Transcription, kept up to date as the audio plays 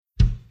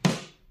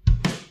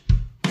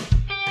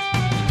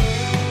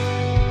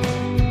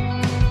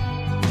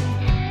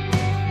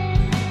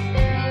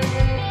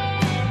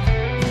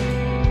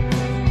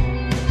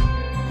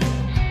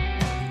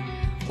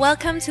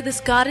Welcome to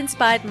this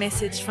God-inspired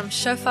message from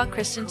Shofar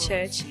Christian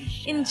Church.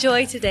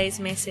 Enjoy today's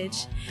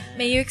message.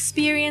 May you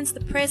experience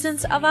the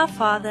presence of our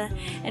Father,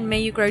 and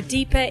may you grow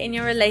deeper in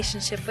your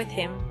relationship with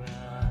Him.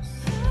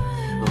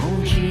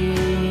 Oh, Jesus,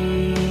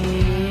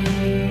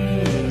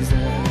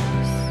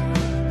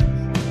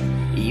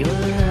 your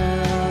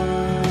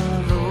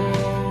love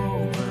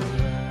over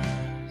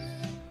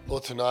us.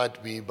 Lord,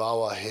 tonight we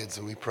bow our heads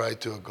and we pray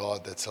to a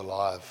God that's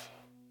alive.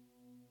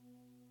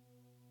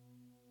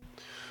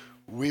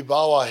 We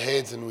bow our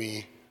heads and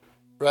we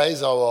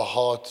raise our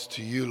hearts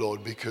to you,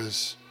 Lord,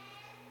 because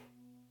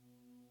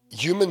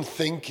human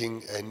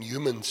thinking and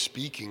human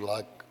speaking,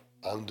 like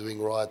I'm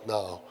doing right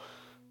now,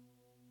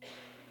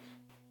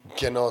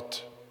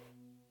 cannot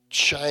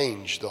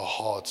change the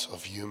hearts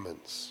of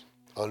humans.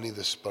 Only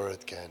the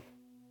Spirit can.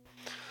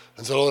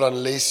 And so, Lord,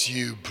 unless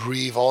you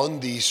breathe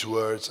on these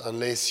words,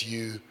 unless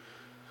you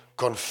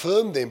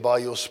confirm them by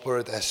your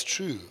Spirit as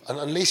true, and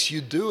unless you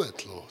do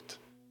it, Lord,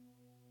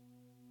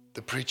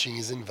 the preaching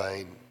is in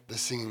vain, the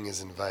singing is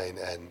in vain,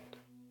 and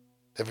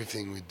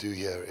everything we do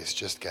here is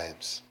just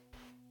games.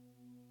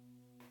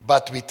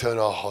 But we turn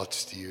our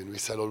hearts to you and we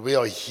say, Lord, we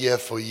are here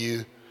for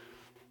you.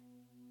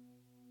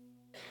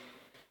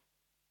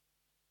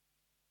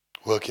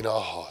 Work in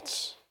our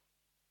hearts.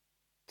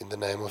 In the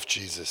name of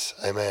Jesus.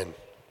 Amen.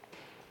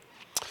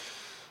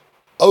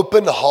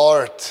 Open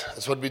heart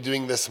is what we're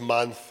doing this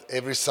month.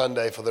 Every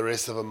Sunday for the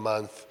rest of the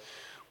month,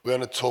 we're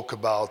going to talk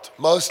about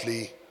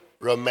mostly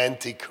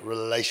romantic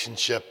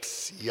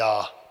relationships.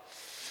 Ja.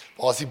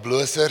 Waar is die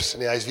blosers?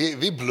 Nee, hy is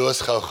wie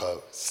bloos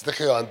gou. Stik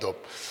jou hand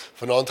op.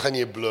 Vanaand gaan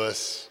jy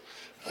bloos.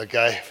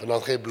 Okay,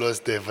 vanaand gaan jy bloos,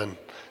 Devin.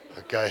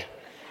 Okay.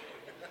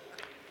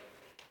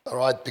 All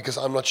right, because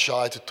I'm not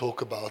shy to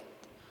talk about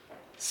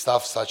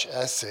stuff such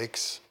as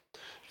sex.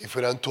 If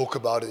we don't talk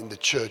about it in the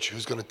church,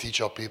 who's going to teach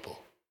our people?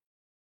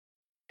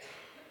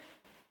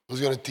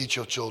 Who's going to teach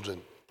your children?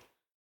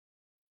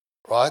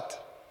 Right?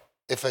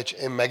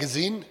 FHM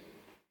magazine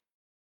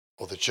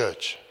or the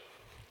church?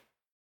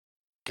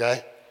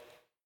 Okay?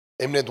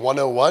 Mnet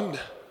 101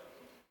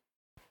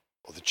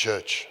 or the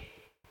church?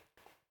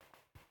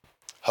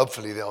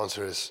 Hopefully the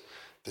answer is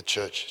the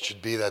church. It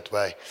should be that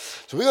way.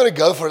 So we're going to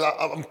go for it.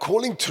 I'm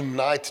calling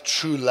tonight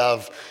true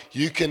love.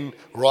 You can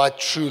write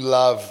true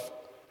love,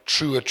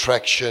 true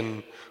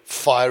attraction,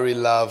 fiery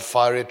love,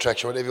 fiery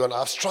attraction, whatever you want.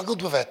 I've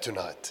struggled with that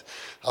tonight.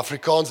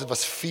 Afrikaans, het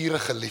was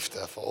vurige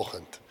liefde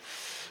vanoggend.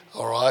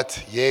 All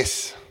right,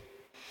 yes.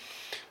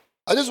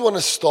 I just want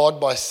to start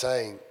by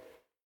saying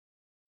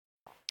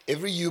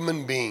every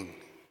human being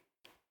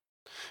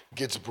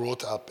gets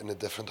brought up in a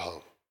different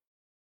home,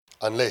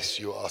 unless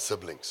you are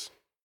siblings.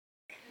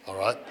 All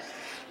right?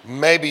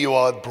 Maybe you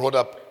are brought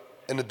up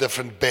in a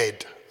different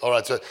bed. All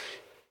right, so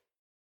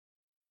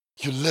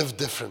you live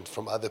different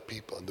from other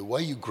people, and the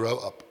way you grow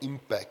up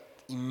impacts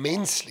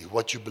immensely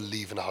what you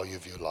believe and how you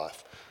view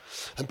life.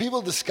 And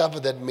people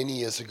discovered that many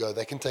years ago.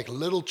 They can take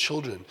little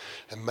children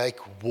and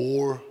make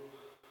war,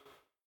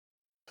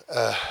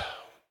 I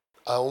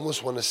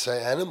almost want to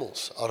say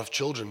animals, out of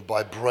children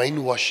by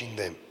brainwashing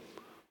them,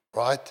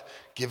 right?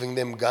 Giving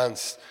them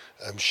guns,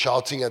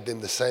 shouting at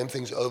them the same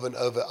things over and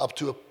over, up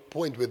to a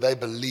point where they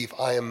believe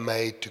I am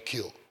made to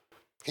kill.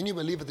 Can you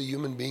believe that the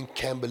human being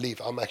can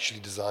believe I'm actually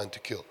designed to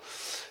kill?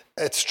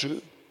 It's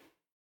true.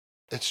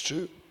 It's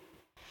true.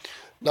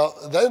 Now,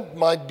 that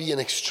might be an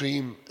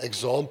extreme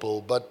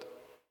example, but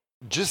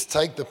just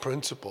take the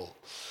principle.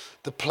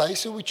 The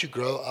place in which you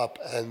grow up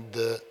and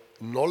the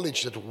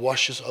knowledge that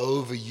washes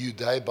over you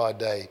day by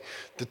day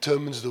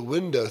determines the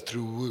window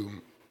through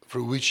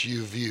which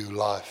you view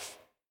life.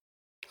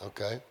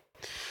 Okay?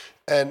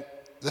 And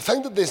the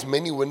fact that there's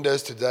many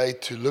windows today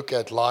to look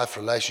at life,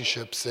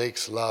 relationships,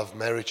 sex, love,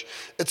 marriage,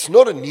 it's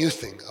not a new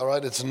thing, all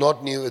right? It's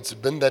not new. It's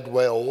been that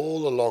way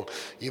all along.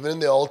 Even in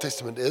the Old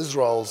Testament,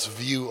 Israel's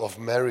view of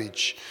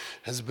marriage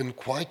has been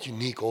quite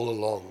unique all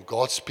along.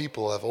 God's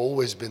people have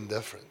always been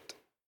different.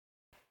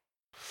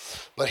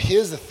 But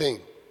here's the thing.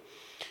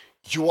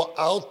 You are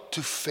out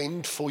to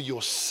fend for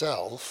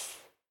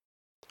yourself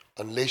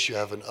unless you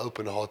have an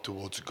open heart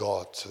towards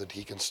God so that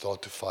He can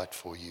start to fight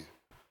for you.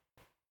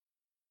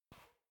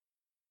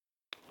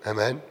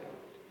 Amen.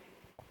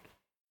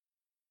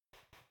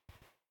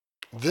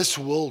 This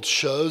world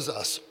shows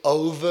us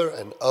over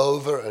and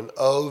over and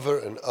over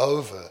and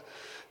over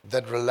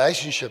that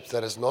relationships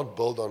that is not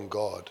built on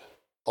God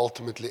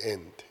ultimately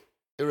end.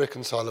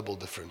 Irreconcilable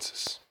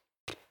differences.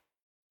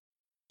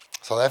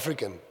 South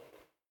African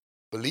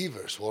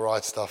believers will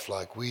write stuff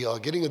like, we are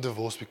getting a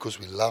divorce because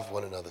we love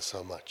one another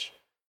so much.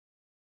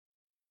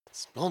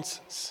 It's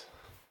nonsense.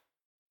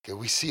 Okay,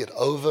 we see it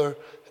over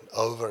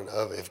and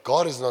over. If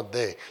God is not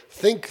there,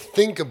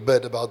 think a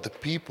bit about the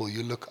people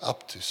you look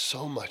up to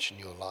so much in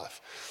your life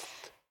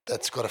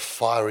that's got a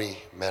fiery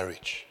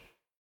marriage.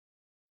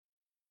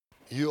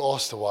 You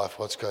ask the wife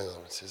what's going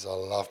on. It says, I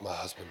love my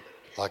husband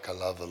like I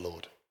love the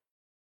Lord.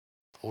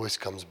 Always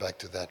comes back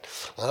to that.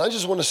 And I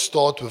just want to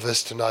start with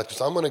this tonight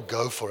because I'm going to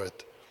go for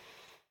it.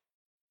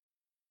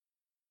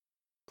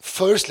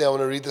 Firstly, I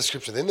want to read the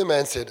scripture. Then the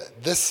man said,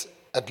 this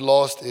at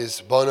last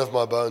is bone of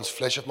my bones,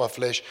 flesh of my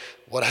flesh.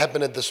 What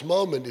happened at this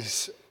moment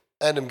is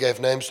Adam gave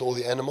names to all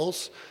the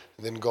animals.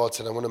 And then God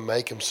said, I want to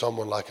make him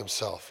someone like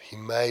himself. He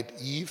made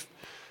Eve.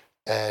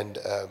 And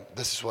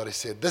this is what he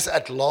said. This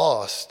at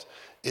last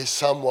is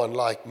someone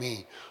like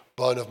me,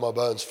 bone of my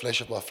bones,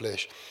 flesh of my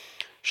flesh.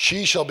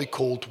 She shall be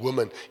called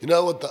woman. You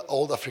know what the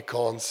old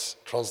Afrikaans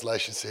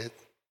translation said?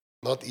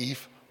 Not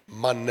Eve,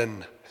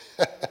 mannen.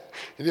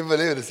 You didn't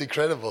believe it, it's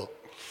incredible.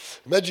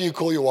 Imagine you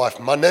call your wife,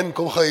 mannen,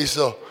 kom gou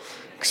hierso.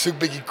 Ek soek 'n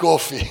bietjie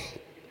koffie.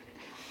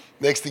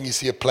 Next thing you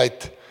see a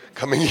plate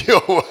coming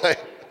your way.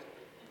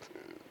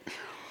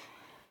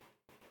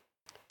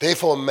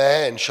 Therefore a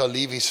man shall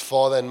leave his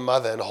father and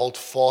mother and hold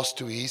fast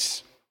to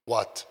his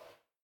what?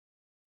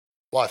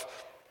 Wife.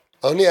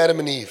 Only Adam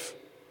and Eve.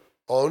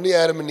 Only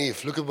Adam and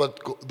Eve. Look at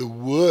what the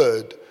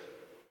word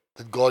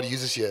that God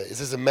uses here. It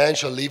says a man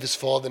shall leave his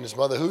father and his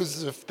mother. Who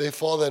is their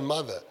father and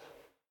mother?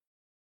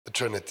 The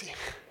Trinity.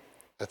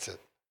 That's it.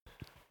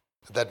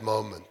 At that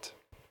moment.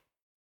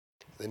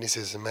 Then he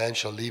says a man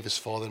shall leave his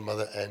father and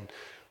mother and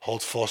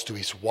hold fast to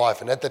his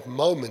wife. And at that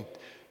moment,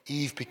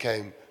 Eve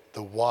became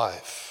the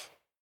wife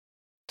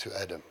to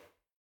Adam.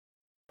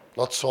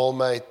 Not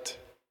soulmate,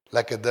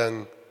 lekker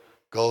ding,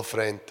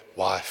 girlfriend,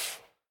 wife.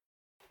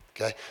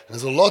 Okay? And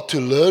there's a lot to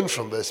learn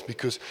from this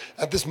because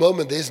at this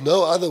moment there's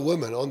no other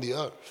woman on the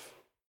earth.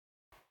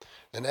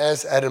 And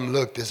as Adam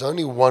looked, there's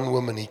only one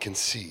woman he can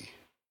see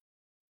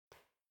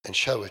and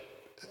show it.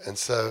 And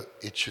so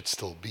it should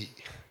still be.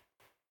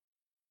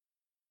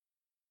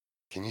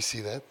 Can you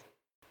see that?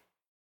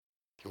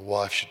 Your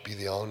wife should be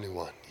the only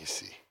one you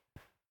see.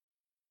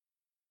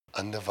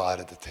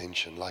 Undivided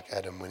attention, like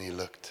Adam when he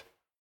looked.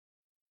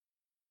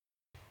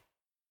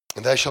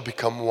 And they shall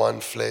become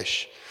one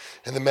flesh.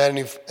 And the man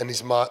and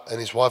his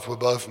wife were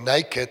both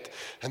naked,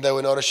 and they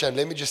were not ashamed.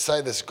 Let me just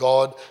say this.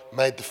 God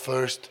made the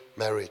first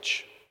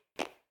marriage.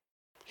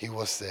 He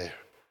was there.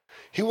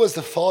 He was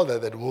the father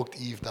that walked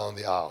Eve down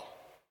the aisle.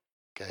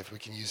 Okay, if we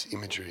can use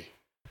imagery.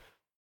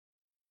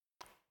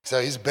 So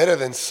he's better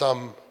than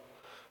some,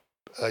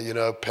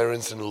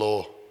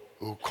 parents-in-law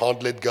who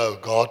can't let go.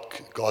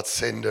 God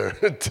send her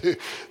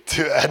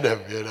to Adam,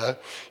 you know.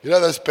 You know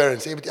those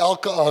parents, jy moet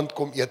elke aand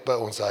kom eet by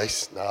ons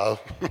huis. No.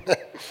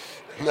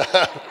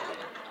 No.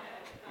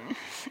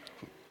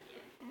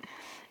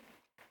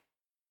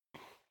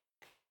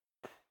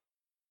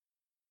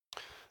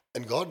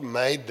 And God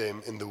made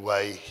them in the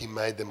way He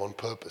made them on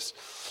purpose.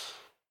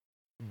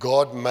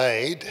 God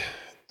made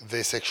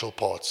their sexual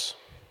parts.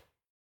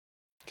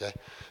 Okay?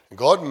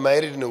 God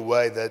made it in a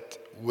way that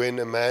when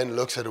a man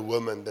looks at a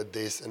woman, that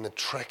there's an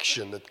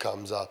attraction that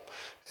comes up.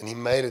 And He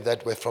made it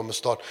that way from the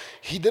start.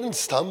 He didn't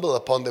stumble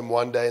upon them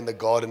one day in the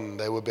garden and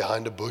they were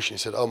behind a bush and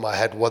He said, oh my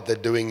head, what they're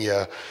doing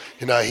here.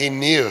 You know, He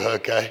knew,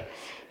 okay?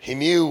 He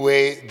knew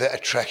where the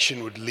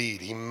attraction would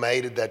lead. He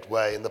made it that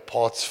way and the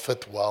parts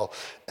fit well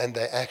and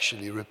they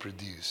actually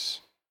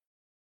reproduce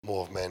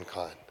more of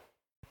mankind.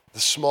 The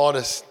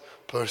smartest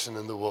person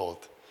in the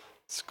world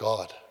is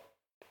God.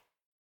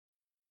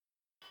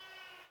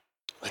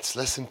 Let's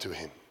listen to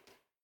Him.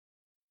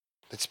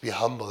 Let's be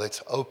humble.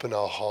 Let's open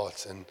our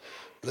hearts and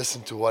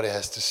listen to what He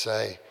has to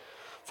say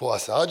for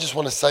us. I just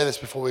want to say this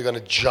before we're going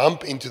to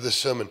jump into the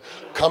sermon.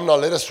 Come now,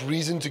 let us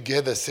reason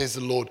together, says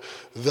the Lord.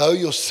 Though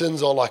your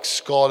sins are like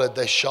scarlet,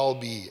 they shall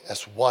be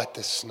as white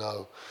as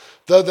snow.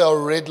 Though they are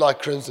red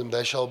like crimson,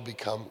 they shall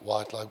become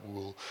white like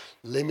wool.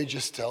 Let me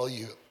just tell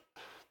you,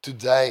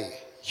 today,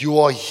 you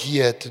are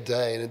here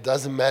today, and it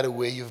doesn't matter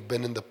where you've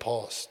been in the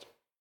past.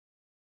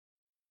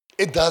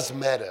 It does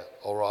matter,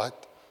 all right?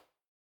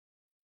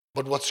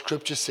 But what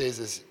Scripture says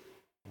is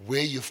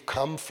where you've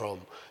come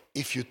from,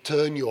 if you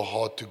turn your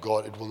heart to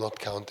God, it will not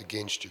count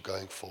against you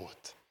going forward.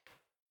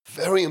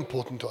 Very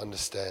important to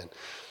understand.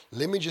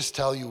 Let me just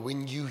tell you,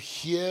 when you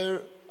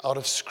hear out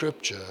of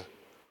Scripture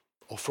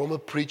or from a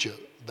preacher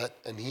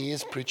and he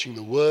is preaching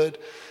the word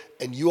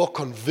and you are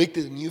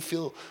convicted and you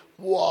feel,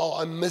 wow,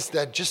 I missed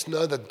that, just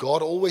know that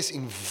God always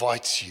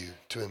invites you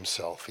to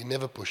Himself. He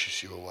never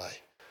pushes you away.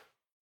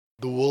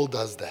 The world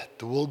does that.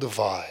 The world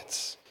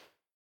divides,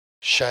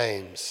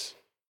 shames,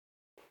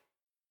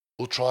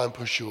 will try and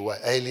push you away,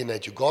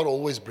 alienate you. God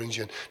always brings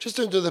you in. Just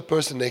turn to the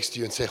person next to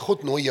you and say, God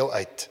nooi jou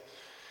uit.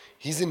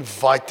 He's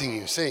inviting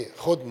you. Say,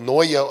 God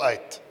nooi jou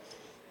uit.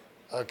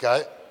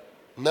 Okay?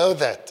 Know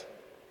that.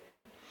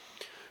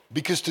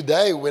 Because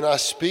today, when I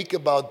speak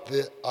about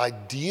the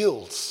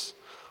ideals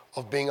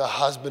of being a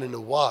husband and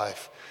a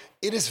wife,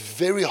 it is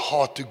very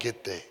hard to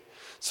get there.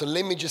 So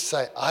let me just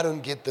say, I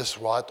don't get this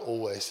right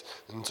always.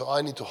 And so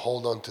I need to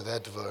hold on to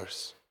that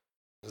verse.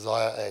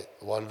 Isaiah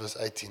 1 verse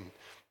 18.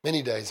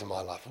 Many days in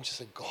my life, I'm just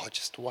saying, God,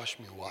 just wash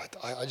me white.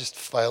 I just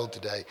failed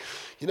today.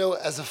 You know,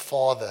 as a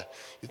father,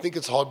 you think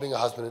it's hard being a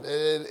husband.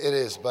 It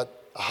is,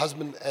 but a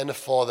husband and a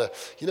father,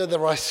 you know, the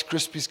Rice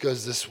Krispies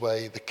goes this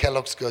way, the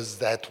Kellogg's goes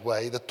that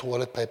way, the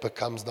toilet paper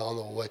comes down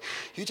the way.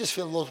 You just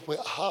feel, Lord,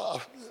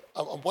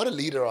 what a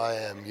leader I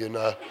am, you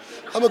know.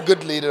 I'm a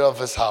good leader of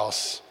His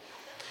house.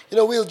 You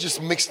know, we'll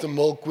just mix the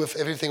milk with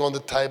everything on the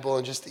table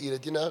and just eat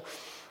it, you know.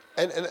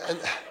 And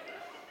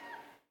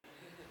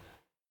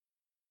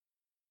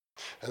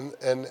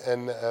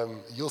And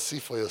you'll see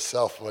for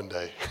yourself one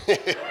day.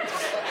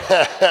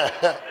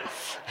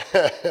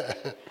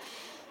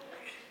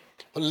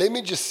 But let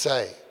me just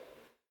say,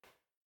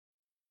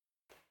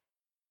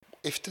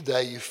 if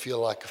today you feel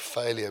like a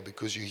failure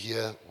because you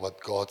hear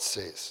what God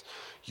says,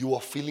 you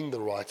are feeling the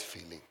right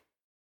feeling.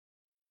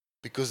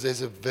 Because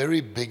there's a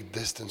very big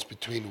distance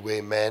between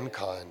where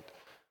mankind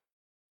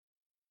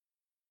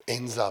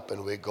ends up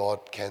and where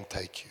God can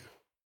take you.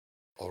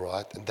 All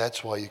right? And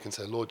that's why you can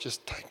say, Lord,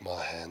 just take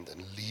my hand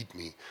and lead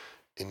me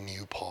in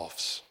new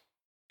paths.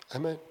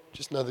 Amen.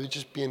 Just know that,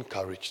 just be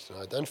encouraged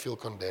tonight. Don't feel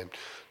condemned.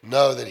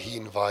 Know that He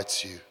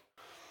invites you.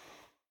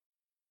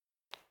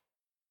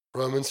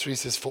 Romans 3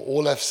 says, for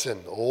all have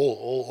sinned,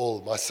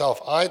 all,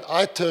 myself.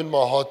 I turned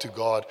my heart to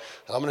God,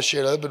 and I'm going to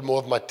share a little bit more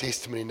of my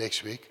testimony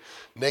next week.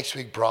 Next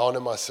week, Brown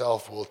and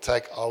myself will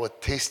take our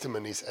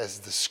testimonies as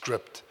the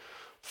script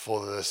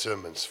for the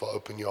sermons, for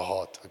Open Your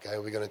Heart, okay?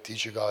 We're going to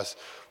teach you guys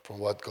from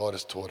what God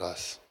has taught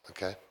us,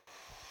 okay?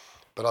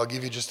 But I'll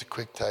give you just a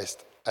quick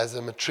taste. As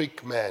a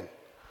matric man,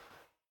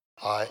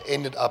 I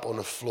ended up on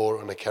a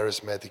floor in a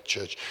charismatic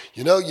church.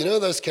 You know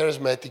those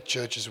charismatic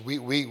churches,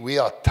 we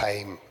are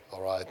tame.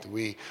 All right,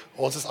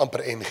 ons is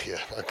amper NG,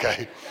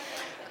 okay?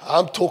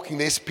 I'm talking,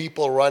 there's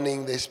people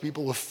running, there's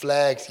people with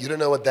flags. You don't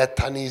know what that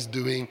Tanny is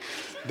doing.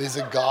 There's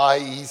a guy,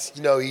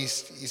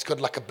 he's got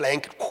like a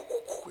blanket,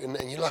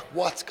 and you're like,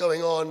 what's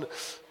going on?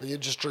 And you're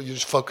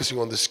just focusing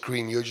on the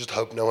screen. You just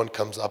hope no one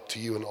comes up to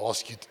you and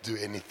asks you to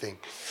do anything.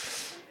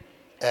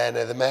 And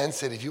the man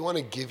said, if you want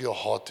to give your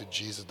heart to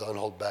Jesus, don't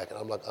hold back. And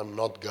I'm like, I'm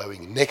not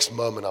going. Next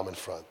moment, I'm in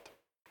front.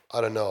 I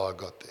don't know how I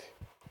got there.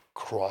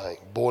 Crying,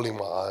 bawling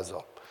my eyes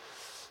up.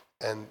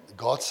 And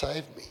God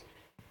saved me.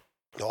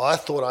 Now, I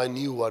thought I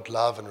knew what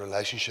love and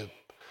relationship,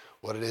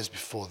 what it is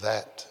before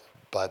that.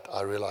 But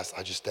I realized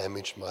I just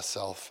damaged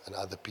myself and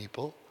other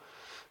people.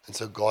 And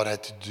so God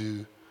had to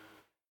do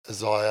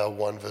Isaiah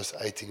 1 verse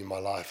 18 in my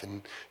life.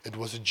 And it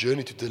was a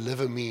journey to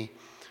deliver me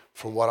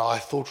from what I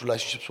thought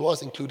relationships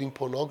was, including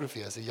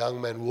pornography, as a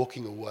young man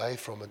walking away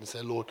from it and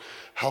say, Lord,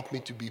 help me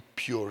to be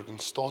pure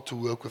and start to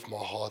work with my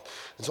heart.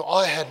 And so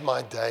I had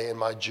my day and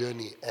my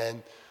journey,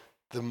 and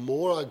the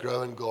more I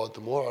grow in God,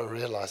 the more I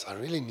realize I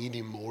really need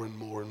Him more and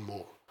more and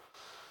more.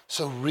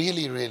 So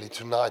really, really,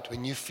 tonight,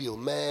 when you feel,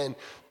 man,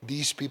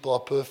 these people are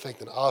perfect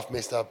and I've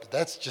messed up,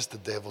 that's just the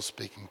devil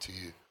speaking to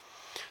you.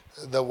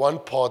 The one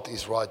part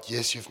is right,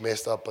 yes, you've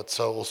messed up, but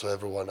so also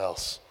everyone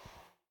else.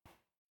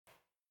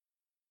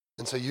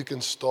 And so you can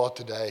start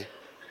today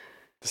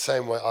the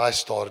same way I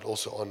started,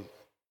 also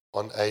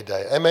on a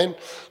day. Amen?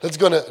 Let's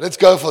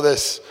go for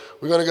this.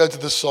 We're going to go to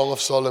the Song of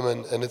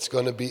Solomon, and it's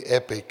going to be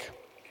epic.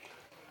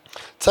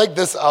 Take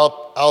this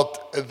out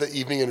at the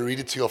evening and read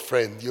it to your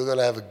friend. You're going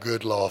to have a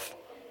good laugh.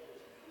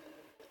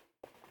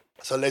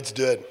 So let's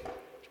do it.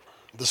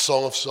 The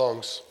Song of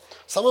Songs.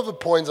 Some of the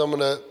points I'm going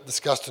to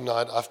discuss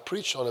tonight, I've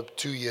preached on it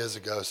 2 years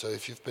ago. So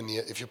if you've been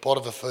here, if you're part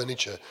of the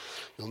furniture,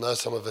 you'll know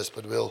some of this,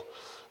 but we'll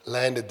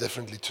land it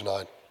differently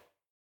tonight.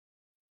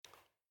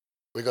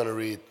 We're going to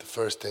read the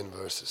first 10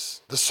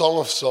 verses. The Song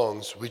of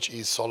Songs, which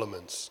is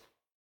Solomon's.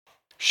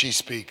 She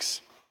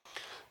speaks.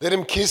 Let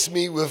him kiss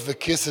me with the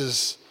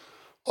kisses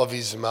of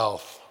his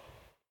mouth.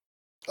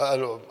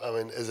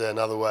 Is there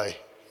another way?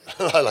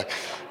 Like,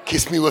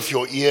 kiss me with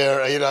your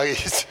ear,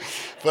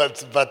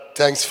 but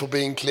thanks for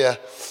being clear.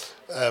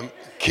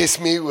 Kiss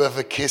me with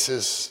the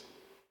kisses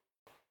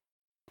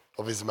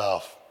of his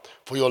mouth.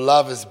 For your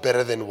love is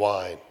better than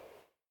wine.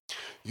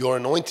 Your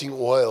anointing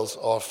oils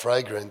are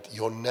fragrant.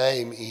 Your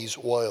name is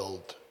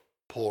oiled.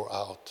 Pour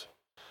out.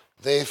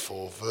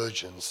 Therefore,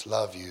 virgins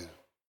love you.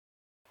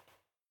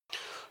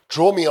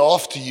 Draw me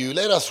after you.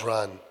 Let us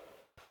run.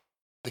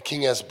 The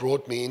king has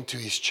brought me into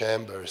his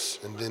chambers.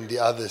 And then the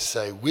others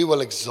say, we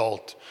will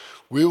exalt.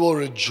 We will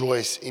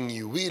rejoice in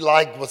you. We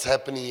like what's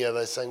happening here.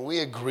 They're saying, we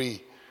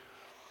agree.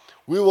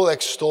 We will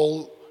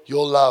extol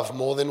your love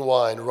more than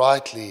wine.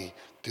 Rightly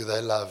do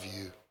they love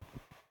you.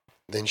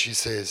 Then she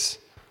says,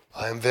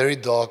 I am very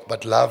dark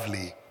but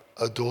lovely,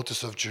 O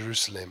daughters of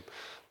Jerusalem,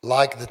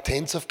 like the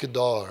tents of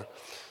Kedar,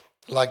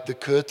 like the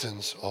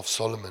curtains of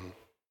Solomon.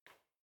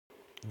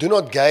 Do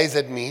not gaze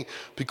at me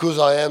because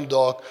I am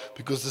dark,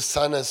 because the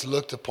sun has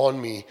looked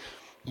upon me.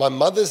 My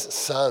mother's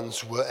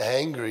sons were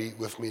angry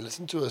with me.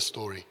 Listen to her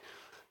story.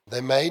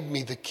 They made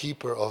me the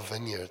keeper of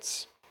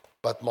vineyards,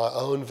 but my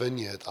own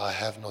vineyard I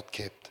have not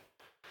kept.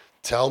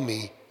 Tell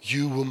me,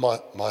 you whom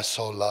my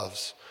soul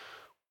loves,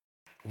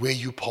 where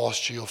you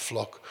pasture your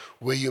flock,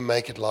 where you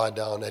make it lie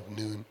down at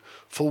noon.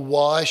 For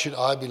why should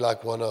I be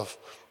like one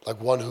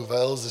who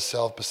veils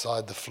herself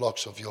beside the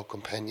flocks of your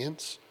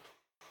companions?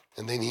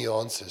 And then he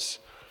answers,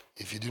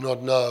 if you do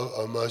not know,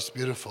 O most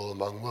beautiful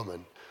among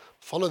women,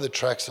 follow the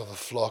tracks of the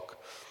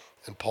flock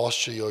and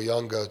pasture your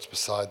young goats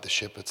beside the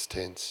shepherd's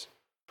tents.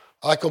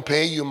 I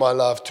compare you, my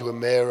love, to a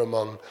mare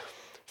among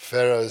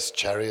Pharaoh's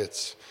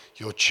chariots.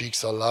 Your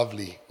cheeks are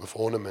lovely with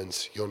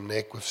ornaments, your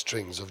neck with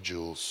strings of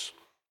jewels.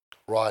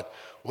 Right,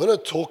 we're going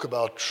to talk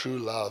about true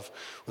love.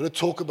 We're going to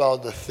talk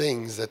about the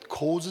things that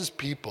causes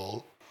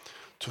people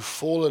to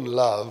fall in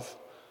love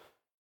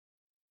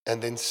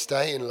and then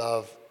stay in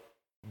love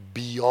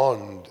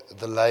beyond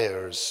the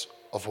layers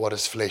of what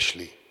is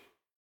fleshly.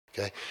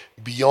 Okay?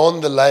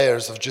 Beyond the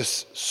layers of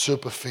just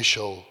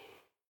superficial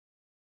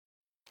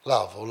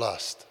love or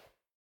lust.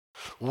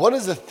 One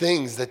of the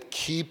things that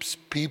keeps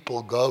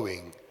people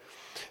going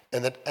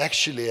and that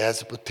actually has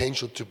the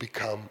potential to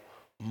become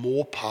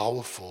more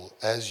powerful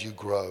as you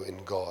grow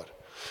in God.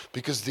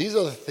 Because these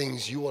are the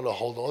things you want to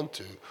hold on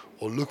to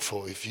or look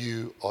for if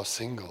you are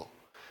single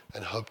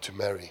and hope to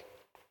marry.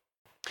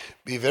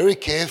 Be very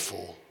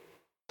careful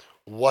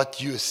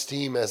what you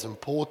esteem as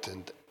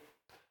important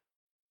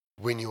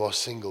when you are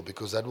single,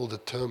 because that will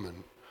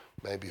determine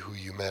maybe who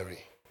you marry.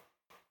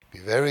 Be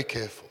very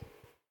careful.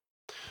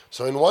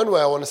 So in one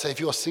way, I want to say,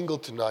 if you are single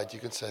tonight, you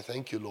can say,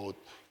 thank you, Lord.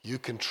 You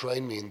can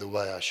train me in the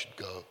way I should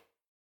go.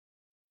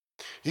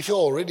 If you're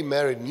already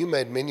married and you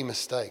made many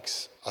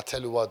mistakes, I'll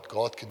tell you what,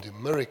 God can do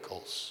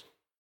miracles,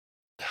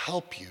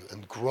 help you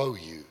and grow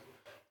you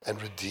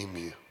and redeem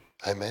you.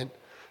 Amen?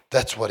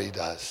 That's what He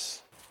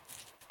does.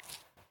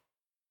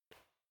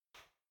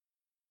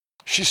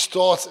 She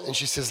starts and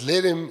she says,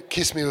 let him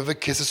kiss me with the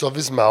kisses of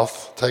his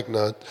mouth. Take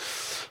note.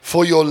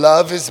 For your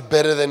love is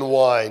better than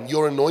wine.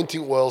 Your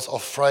anointing oils are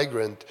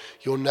fragrant.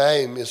 Your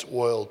name is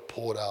oil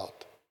poured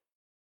out.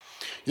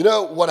 You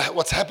know,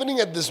 what's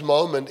happening at this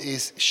moment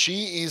is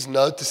she is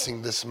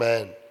noticing this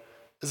man.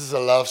 This is a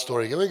love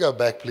story. Can we go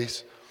back,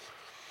 please?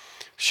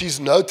 She's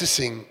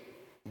noticing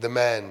the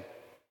man.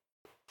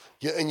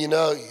 Ja, en jy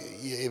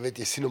weet,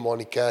 jy sien hom aan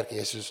die kerk en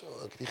jy sê,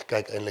 ek het nie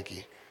gekyk eintlik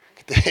hier.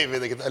 Ek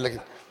het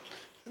eintlik.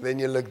 Then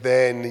you look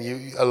there and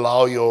you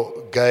allow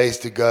your gaze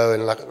to go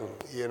and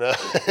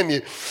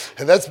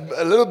and that's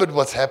a little bit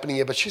what's happening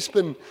here. But she's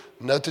been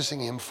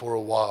noticing him for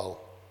a while.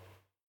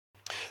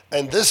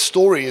 And this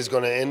story is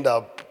going to end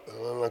up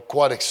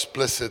quite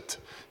explicit,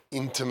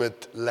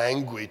 intimate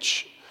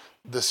language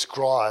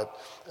described.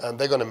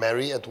 They're going to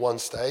marry at one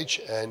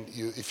stage, and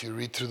if you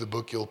read through the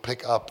book, you'll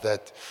pick up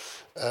that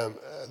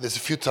there's a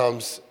few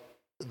times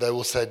they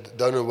will say,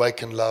 don't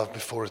awaken love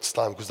before it's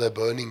time, because they're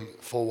burning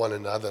for one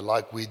another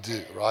like we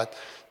do, right?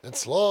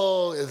 It's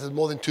long, it's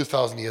more than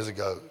 2,000 years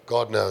ago.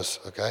 God knows,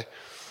 okay,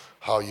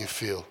 how you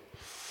feel.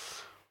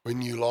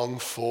 When you long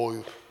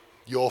for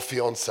your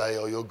fiance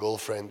or your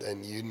girlfriend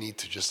and you need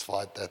to just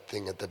fight that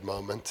thing at that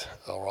moment,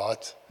 all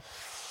right?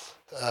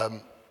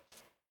 And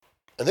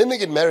then they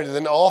get married, and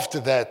then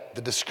after that,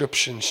 the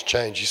descriptions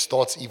change. He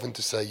starts even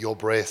to say, your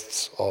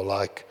breasts are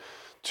like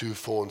two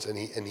thorns, and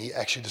he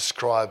actually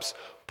describes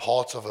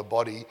parts of her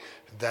body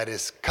that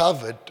is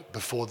covered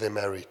before they're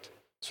married.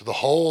 So the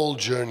whole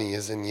journey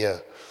is in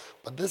here.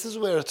 But this is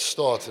where it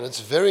starts, and it's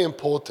very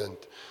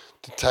important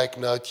to take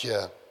note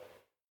here.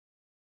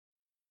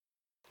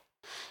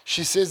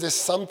 She says there's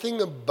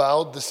something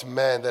about this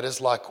man that is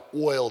like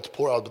oil to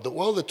pour out. But the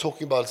oil they're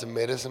talking about is a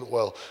medicine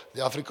oil.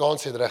 The Afrikaans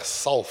sê reg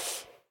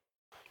salf.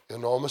 Jou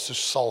naam is so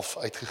salf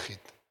uitgegiet.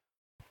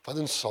 Wat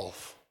doen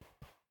salf?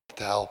 Dit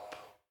help.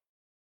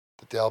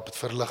 Dit help, dit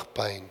verlig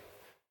pyn.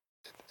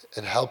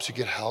 It helps you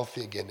get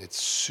healthy again.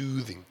 It's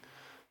soothing.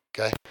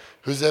 Okay?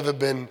 Who's ever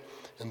been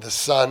in the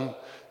sun,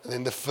 and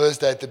then the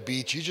first day at the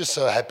beach, you're just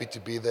so happy to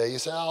be there. You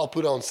say, I'll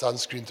put on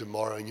sunscreen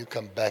tomorrow, and you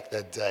come back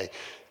that day,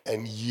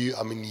 and you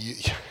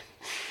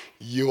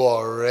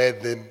are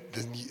red. Then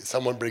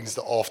someone brings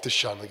the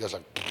aftershun, and it goes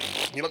like,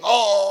 you're like,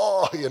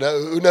 oh,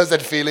 who knows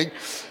that feeling?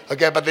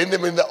 Okay, but then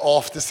when the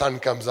after sun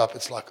comes up,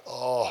 it's like,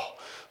 oh,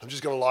 I'm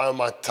just going to lie on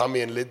my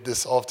tummy and let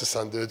this after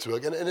sun do its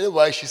work. And in a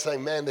way, she's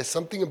saying, man, there's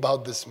something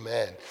about this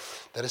man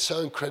that is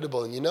so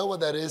incredible. And you know what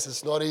that is?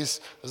 It's not his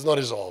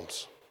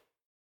arms.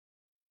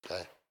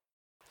 Okay?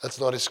 That's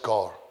not his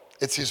car.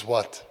 It's his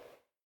what?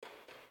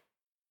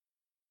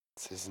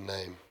 It's his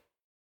name.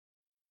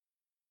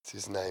 It's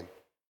his name.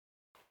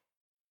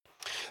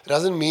 It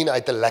doesn't mean hy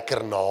het 'n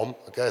lekker naam.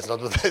 Okay, it's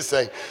not what they're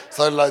saying.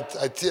 So like,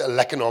 hy het 'n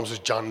lekker naam soos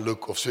John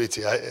Luke of so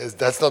ietsie.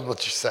 That's not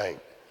what she's saying.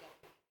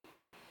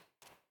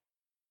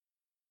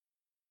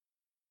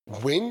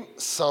 When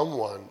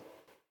someone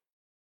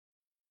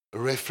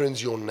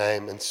references your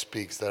name and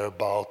speaks, they're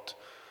about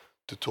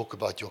to talk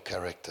about your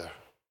character.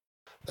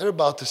 They're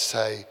about to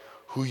say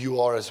who you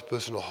are as a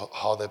person or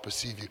how they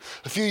perceive you.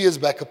 A few years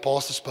back, a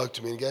pastor spoke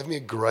to me and gave me a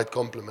great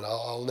compliment.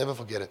 I'll never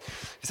forget it.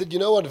 He said, you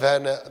know what,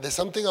 Werner, there's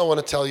something I want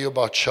to tell you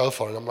about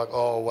Shofar. And I'm like,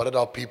 oh, what did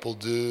our people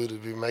do?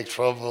 Did we make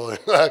trouble?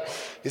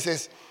 He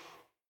says,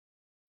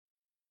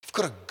 you've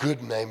got a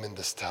good name in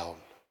this town.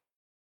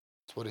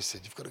 That's what he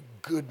said. You've got a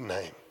good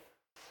name.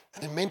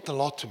 And it meant a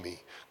lot to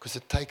me, because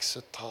it takes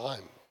a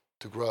time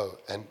to grow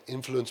and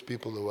influence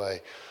people in a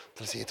way.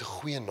 Hulle sê, jy het 'n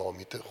goeie naam,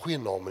 jy het 'n goeie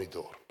naam in die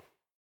dorp.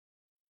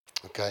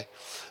 Okay?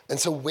 And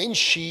so when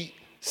she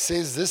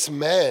says, this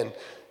man,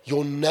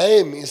 your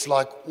name is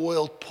like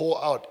oil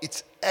pour out,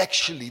 it's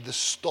actually the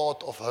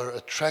start of her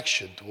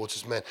attraction towards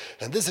this man.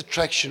 And this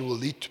attraction will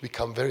lead to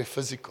become very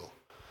physical.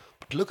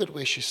 But look at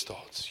where she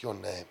starts, your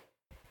name.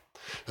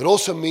 It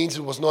also means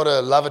it was not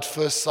a love at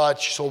first sight.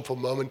 She saw him for a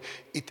moment.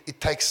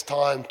 It takes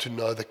time to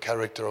know the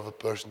character of a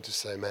person to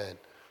say, man,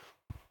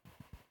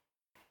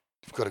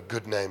 you've got a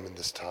good name in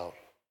this town.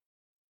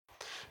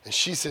 And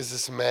she says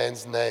this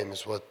man's name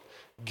is what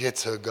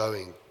gets her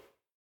going.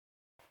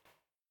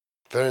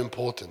 Very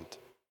important.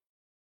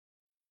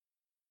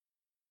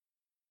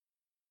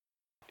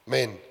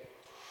 Men,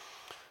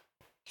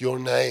 your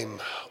name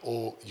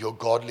or your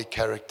godly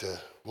character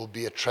will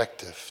be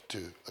attractive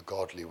to a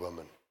godly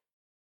woman.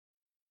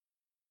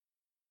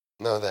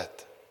 Know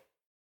that.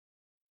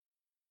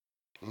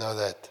 Know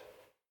that.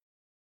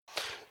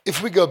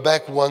 If we go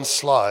back one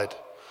slide,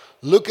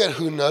 look at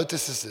who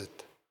notices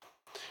it.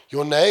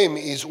 Your name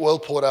is oil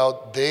poured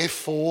out,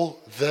 therefore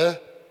the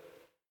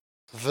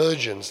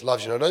virgins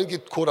loves you. Now don't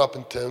get caught up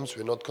in terms.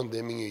 We're not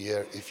condemning you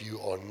here if you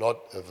are not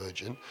a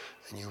virgin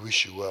and you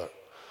wish you were.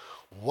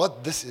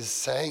 What this is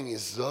saying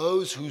is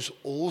those who's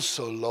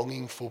also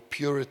longing for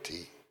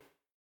purity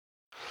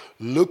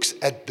looks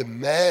at the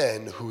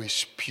man who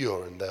is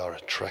pure and they are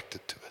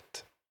attracted to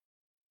it.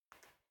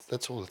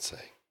 That's all it's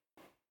saying.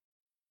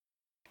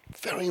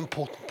 Very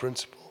important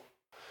principle.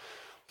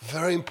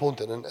 Very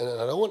important. And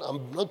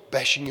I'm not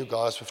bashing you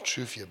guys with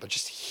truth here, but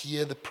just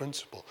hear the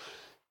principle.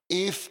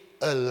 If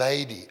a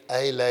lady,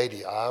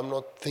 I'm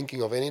not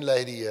thinking of any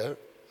lady here,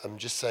 I'm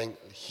just saying,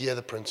 hear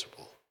the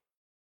principle,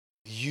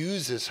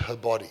 uses her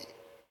body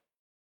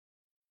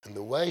and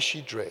the way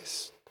she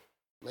dressed,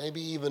 maybe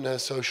even her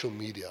social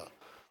media,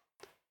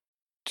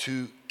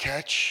 to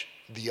catch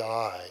the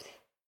eye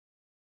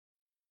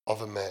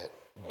of a man,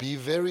 be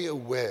very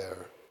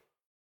aware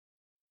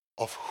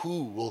of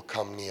who will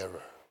come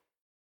nearer.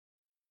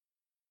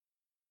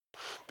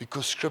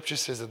 Because Scripture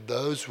says that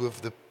those who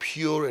have the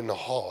pure in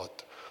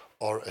heart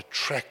are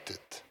attracted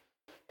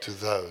to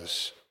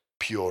those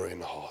pure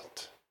in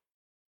heart.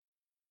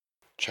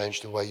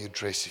 Change the way you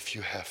dress if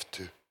you have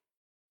to.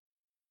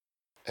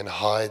 And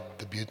hide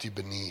the beauty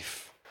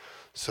beneath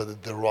so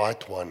that the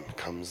right one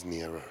comes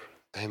nearer.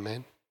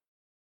 Amen?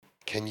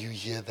 Can you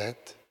hear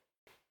that?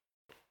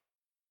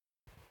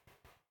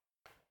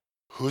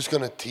 Who's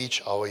going to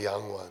teach our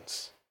young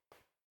ones?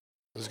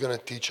 Who's going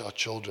to teach our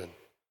children?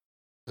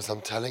 Because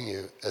I'm telling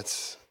you,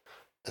 it's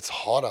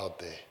hard out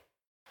there.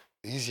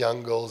 These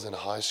young girls in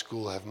high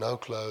school have no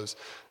clothes,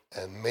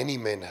 and many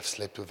men have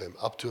slept with them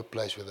up to a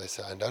place where they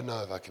say, I don't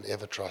know if I can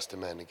ever trust a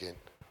man again.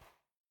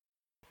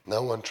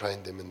 No one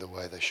trained them in the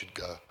way they should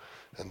go,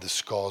 and the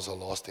scars are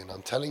lasting.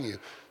 I'm telling you,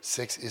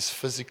 sex is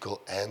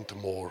physical and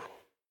more.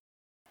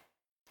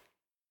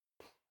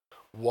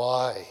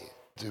 Why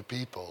do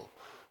people,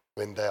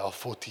 when they are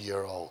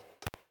 40-year-old,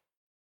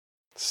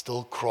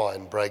 still cry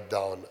and break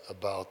down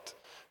about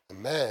a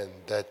man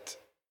that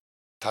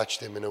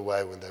touched them in a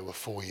way when they were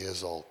 4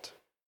 years old?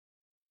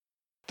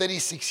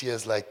 36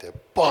 years later,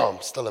 boom,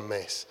 still a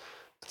mess.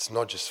 It's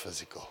not just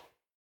physical.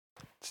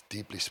 It's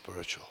deeply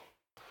spiritual.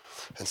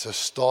 And so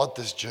start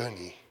this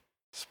journey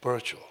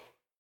spiritual.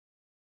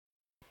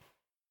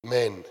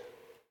 Men,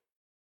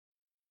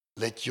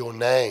 let your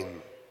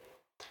name,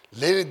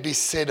 let it be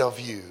said of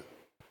you,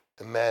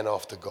 a man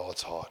after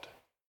God's heart.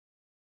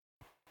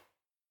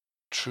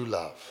 True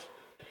love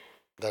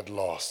that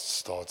lasts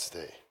starts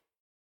there.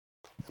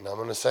 And I'm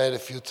going to say it a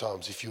few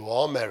times. If you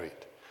are married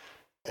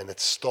and it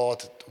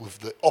started with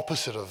the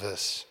opposite of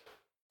this,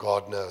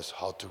 God knows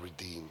how to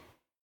redeem.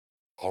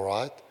 All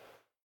right?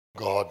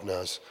 God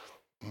knows.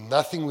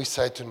 Nothing we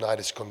say tonight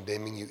is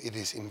condemning you. It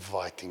is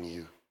inviting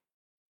you.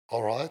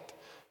 All right?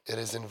 It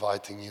is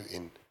inviting you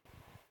in.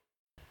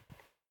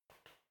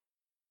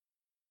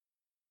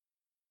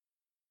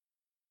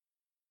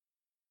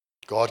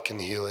 God can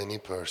heal any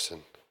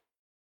person.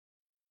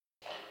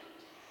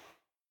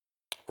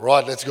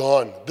 Right, let's go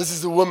on. This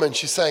is the woman.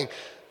 She's saying,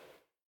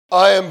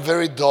 I am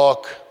very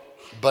dark,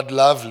 but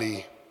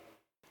lovely,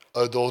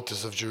 O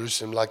daughters of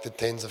Jerusalem, like the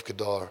tents of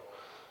Kedar,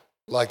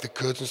 like the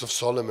curtains of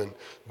Solomon.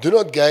 Do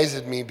not gaze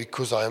at me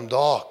because I am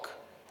dark.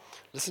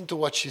 Listen to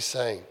what she's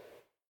saying.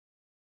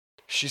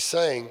 She's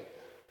saying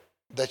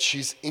that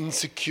she's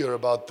insecure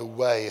about the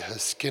way her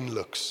skin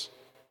looks.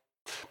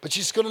 But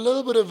she's got a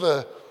little bit of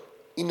an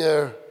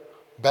inner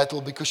battle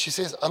because she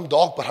says, I'm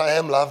dark, but I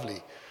am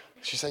lovely.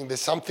 She's saying there's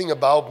something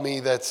about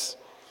me that's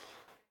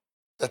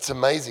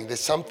amazing. There's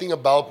something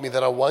about me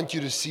that I want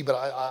you to see, but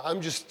I'm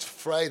just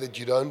afraid that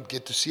you don't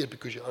get to see it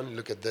because you only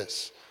look at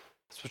this.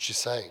 That's what she's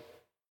saying.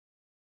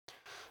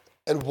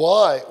 And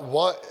why?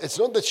 Why? It's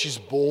not that she's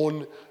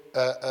born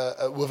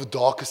with a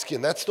darker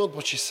skin. That's not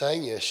what she's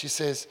saying here. She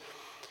says,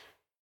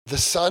 the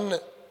sun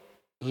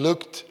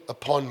looked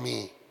upon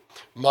me.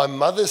 My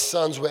mother's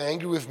sons were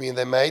angry with me and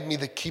they made me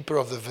the keeper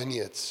of the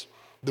vineyards.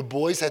 The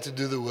boys had to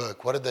do the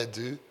work. What did they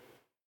do?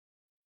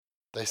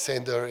 They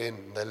sent her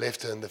in. They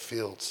left her in the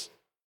fields.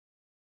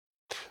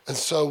 And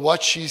so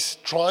what she's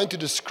trying to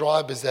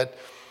describe is that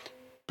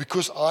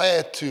because I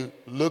had to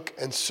look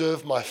and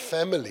serve my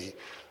family,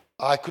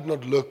 I could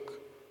not look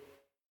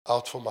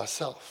out for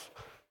myself.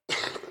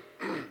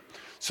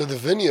 So the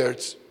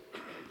vineyards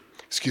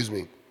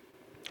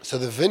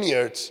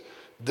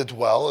did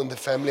well and the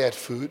family had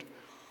food,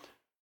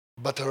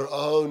 but her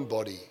own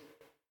body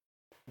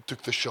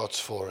took the shots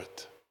for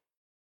it.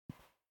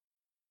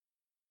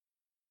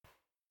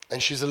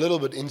 And she's a little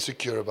bit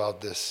insecure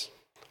about this.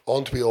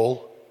 Aren't we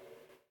all?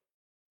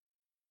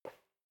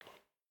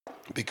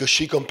 because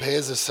she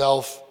compares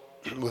herself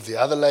with the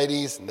other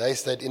ladies, and they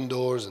stayed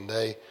indoors and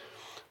they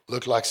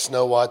look like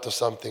Snow White or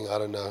something, I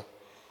don't know.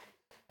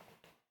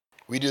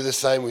 We do the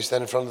same. We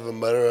stand in front of a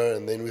mirror,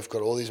 and then we've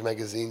got all these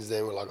magazines there,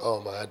 and we're like,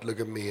 oh my God, look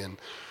at me. And,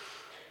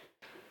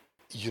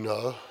 you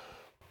know,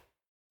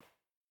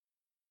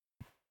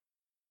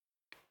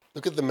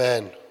 look at the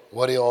man,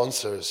 what he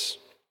answers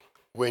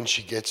when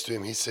she gets to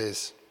him. He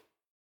says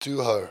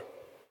to her,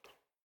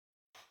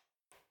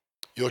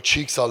 your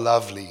cheeks are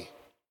lovely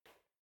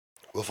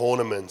with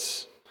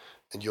ornaments,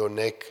 and your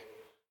neck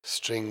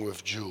string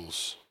with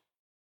jewels.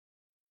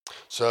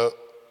 So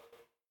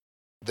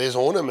there's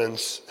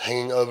ornaments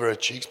hanging over her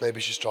cheeks.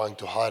 Maybe she's trying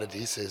to hide it.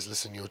 He says,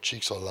 listen, your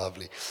cheeks are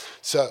lovely.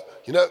 So,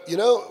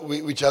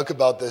 we joke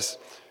about this.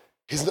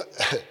 He's not,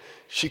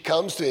 she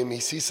comes to him,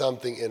 he sees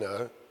something in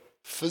her.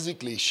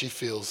 Physically, she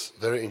feels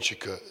very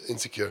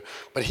insecure.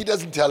 But he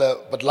doesn't tell her,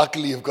 but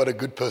luckily you've got a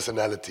good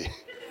personality.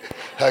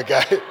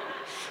 Okay?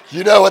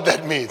 You know what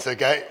that means,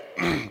 okay?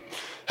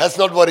 That's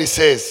not what he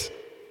says.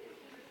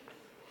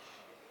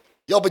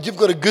 Yeah, but you've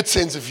got a good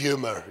sense of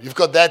humor. You've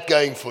got that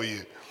going for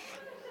you.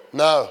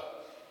 No.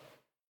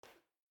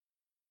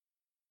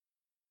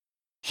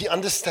 He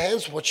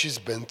understands what she's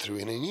been through,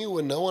 and he knew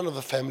when no one of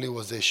the family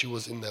was there, she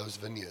was in those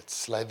vineyards,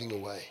 slaving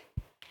away.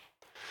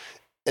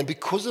 And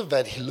because of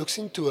that, he looks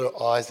into her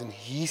eyes and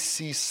he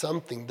sees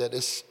something that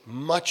is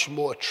much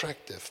more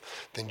attractive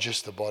than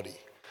just the body.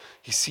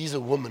 He sees a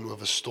woman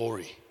with a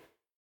story.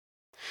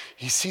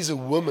 He sees a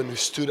woman who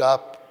stood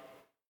up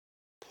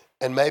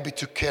and maybe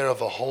took care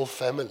of a whole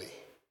family.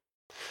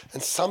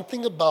 And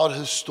something about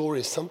her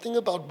story, something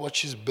about what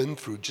she's been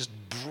through just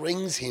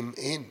brings him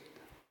in.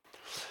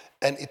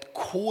 And it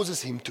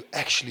causes him to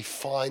actually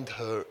find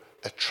her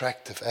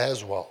attractive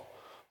as well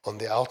on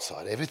the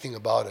outside. Everything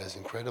about her is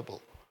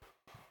incredible.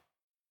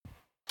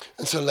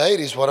 And so,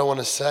 ladies, what I want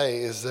to say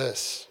is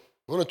this.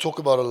 I want to talk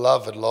about a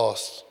love at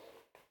last.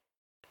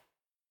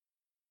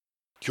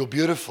 Your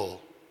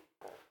beautiful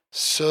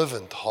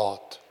servant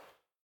heart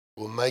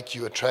will make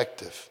you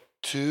attractive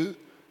to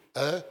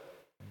a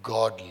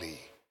godly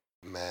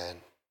man.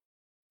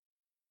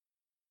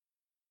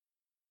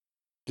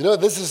 You know,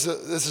 this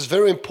is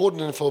very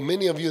important, and for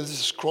many of you, this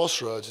is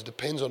crossroads. It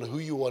depends on who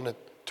you want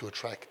to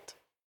attract.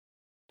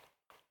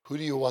 Who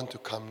do you want to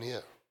come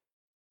near?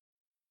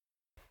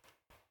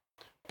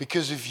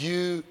 Because if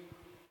you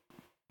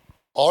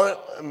are,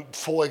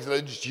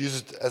 just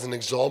use it as an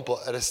example,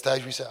 at a stage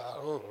where you say,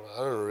 I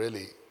don't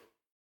really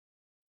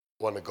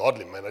want a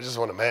godly man, I just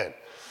want a man,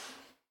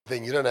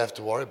 then you don't have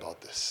to worry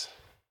about this.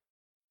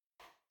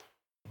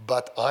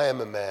 But I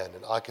am a man,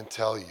 and I can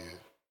tell you,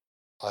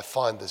 I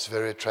find this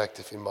very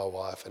attractive in my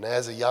wife. And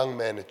as a young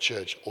man at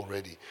church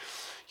already,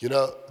 you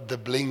know, the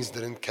blings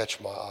didn't catch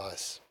my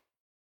eyes.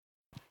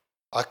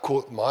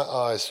 My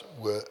eyes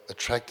were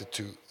attracted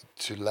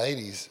to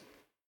ladies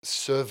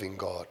serving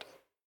God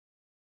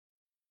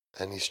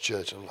and His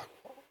church. I'm like,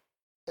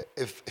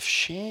 if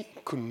she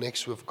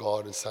connects with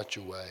God in such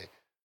a way,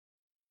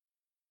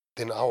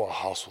 then our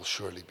house will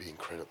surely be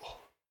incredible.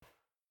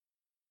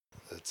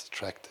 It's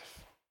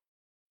attractive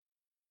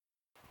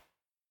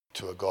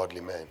to a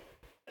godly man.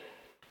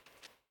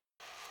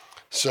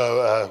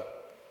 So,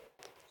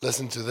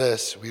 listen to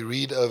this. We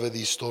read over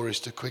these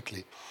stories too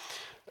quickly.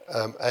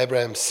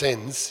 Abraham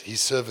sends his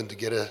servant to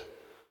get a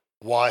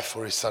wife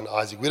for his son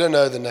Isaac. We don't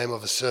know the name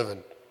of the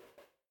servant.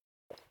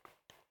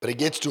 But he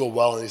gets to a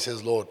well and he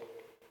says, Lord,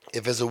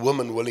 if there's a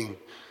woman willing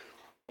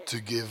to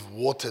give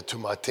water to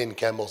my 10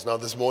 camels. Now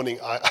this morning,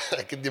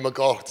 ek het nie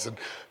mekaar tussen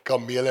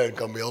kamele en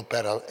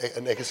kameelperd.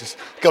 En ek sê,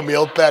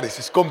 kameelperd. Hy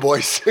sê, kom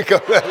boys.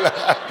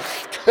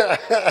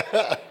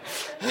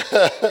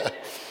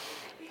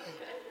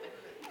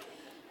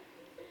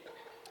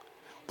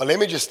 But let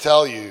me just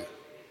tell you,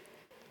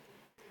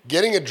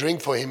 getting a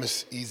drink for him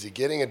is easy.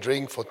 Getting a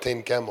drink for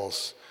 10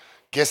 camels,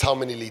 guess how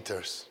many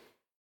liters?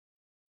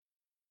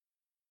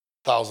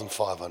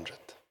 1,500.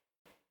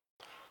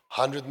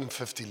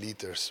 150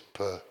 liters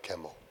per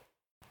camel.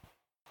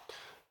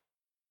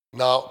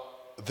 Now,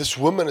 this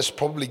woman is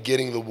probably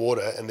getting the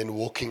water and then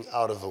walking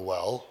out of the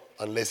well,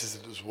 unless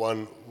it was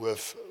one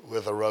with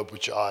a rope,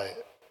 which I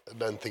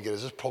don't think it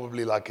is. It's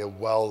probably like a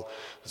well.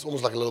 It's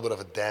almost like a little bit of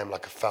a dam,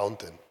 like a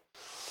fountain.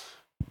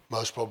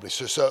 Most probably.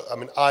 So I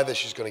mean, either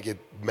she's going to get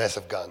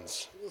massive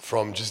guns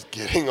from just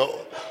getting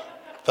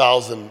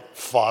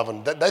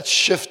 1,500. That's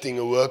shifting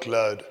a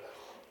workload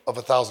of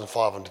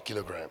 1,500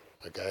 kilogram.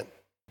 Okay,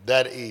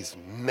 that is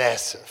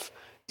massive.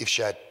 If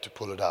she had to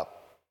pull it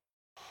up,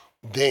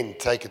 then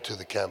take it to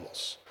the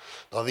camels.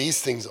 Now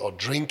these things are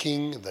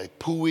drinking, they're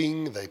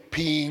pooing, they're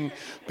peeing,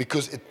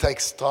 because it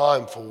takes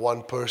time for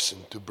one person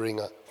to bring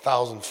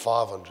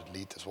 1,500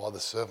 liters while the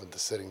servant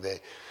is sitting there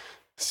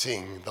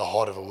seeing the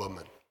heart of a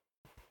woman.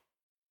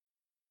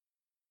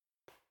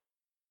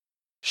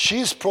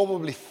 She's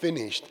probably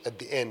finished at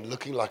the end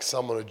looking like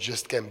someone who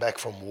just came back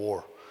from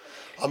war.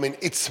 I mean,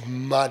 it's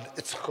mud,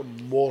 it's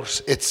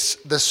gemors, it's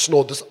the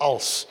snot, this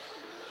als.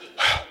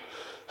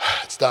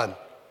 It's done.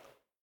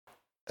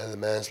 And the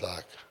man's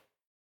like,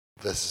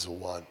 this is a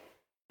one.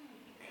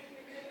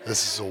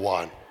 This is a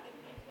 1.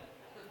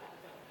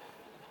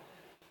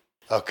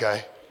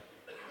 Okay?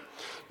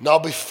 Now,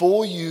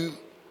 before you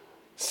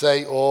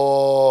say,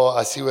 oh,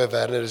 I see where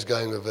Werner is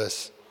going with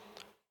this,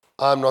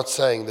 I'm not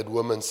saying that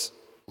women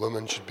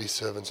should be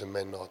servants and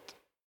men not.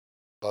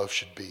 Both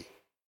should be.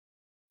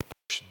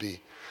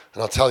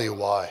 And I'll tell you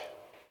why.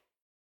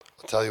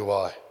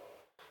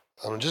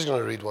 I'm just going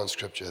to read one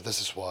scripture.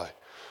 This is why.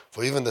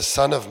 For even the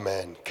Son of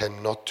Man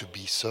came not to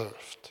be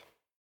served,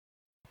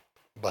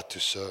 but to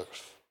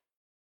serve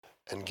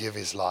and give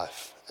his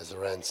life as a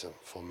ransom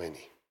for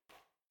many.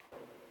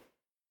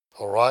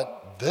 All right?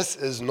 This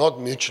is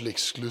not mutually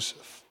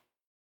exclusive.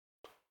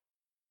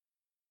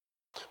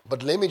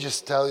 But let me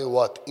just tell you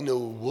what, in a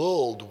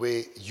world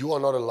where you are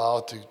not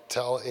allowed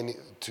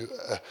to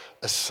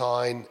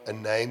assign a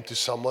name to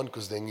someone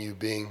because then you're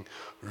being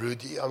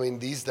rude. I mean,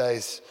 these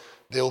days,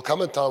 there will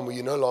come a time where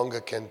you no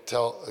longer can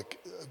tell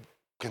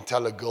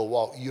a girl,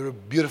 wow, you're a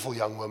beautiful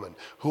young woman.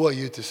 Who are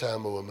you to say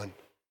I'm a woman?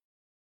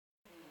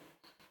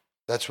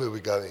 That's where we're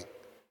going.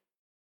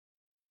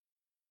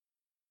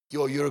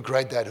 You're a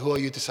great dad. Who are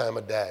you to say I'm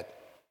a dad?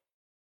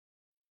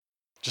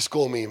 Just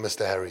call me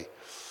Mr. Harry.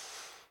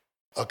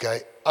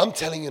 Okay, I'm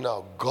telling you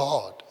now,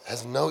 God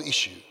has no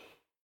issue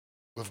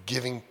with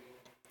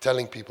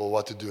telling people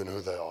what to do and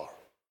who they are.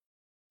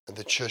 And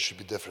the church should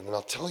be different. And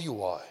I'll tell you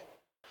why.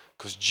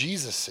 Because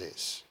Jesus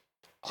says,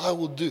 I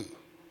will do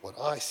what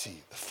I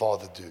see the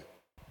Father do.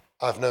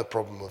 I have no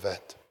problem with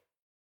that.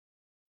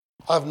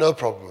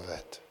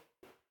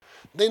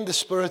 Then the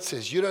Spirit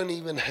says, you don't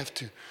even have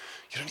to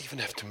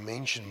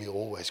mention me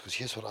always, because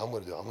here's what I'm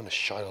going to do. I'm going to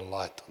shine a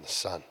light on the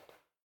Son.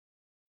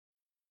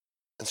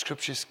 And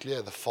Scripture is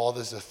clear. The Father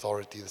is the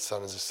authority, the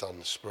Son is the Son,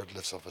 the Spirit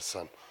lives off the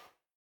Son.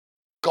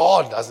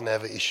 God doesn't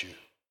have an issue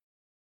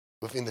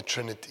within the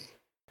Trinity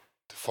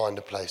to find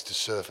a place to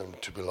serve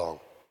and to belong.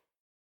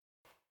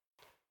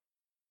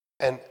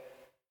 And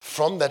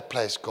from that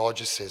place, God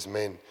just says,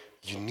 men,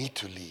 you need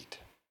to lead.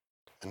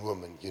 And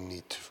women, you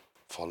need to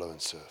follow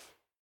and serve.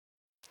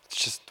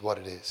 It's just what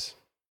it is.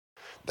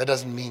 That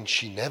doesn't mean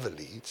she never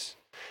leads,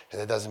 and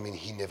that doesn't mean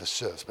he never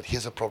serves. But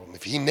here's a problem.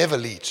 If he never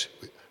leads,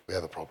 we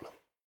have a problem.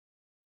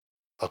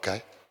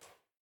 Okay?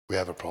 We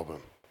have a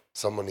problem.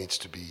 Someone needs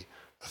to be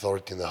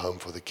authority in the home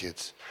for the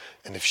kids.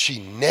 And if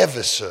she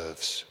never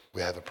serves,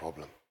 we have a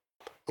problem.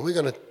 And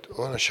I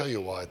want to show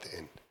you why at the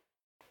end.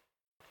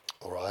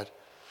 All right?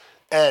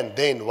 And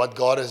then what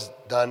God has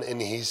done in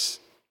his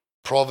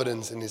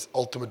providence, in his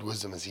ultimate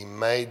wisdom, is he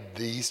made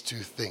these two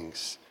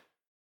things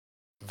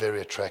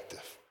very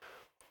attractive.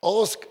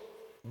 Ask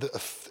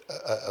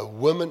a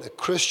woman, a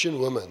Christian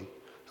woman,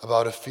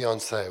 about a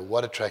fiance.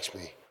 What attracts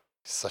me?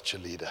 Such a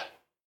leader.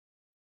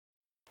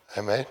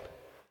 Amen?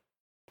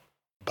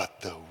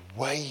 But the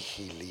way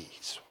he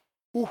leads,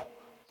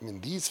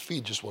 these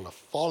feet just want to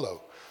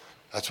follow.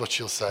 That's what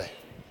she'll say.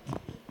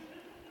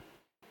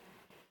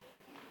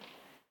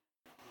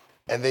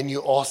 And then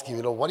you ask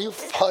him, what do you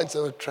find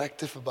so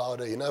attractive about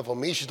her? For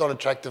me, she's not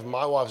attractive.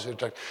 My wife's very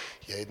attractive.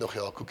 Jy het nog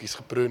jou koekies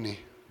geproe nie.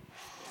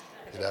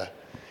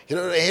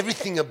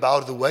 Everything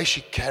about the way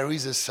she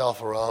carries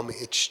herself around me,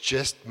 it's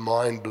just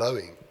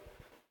mind-blowing.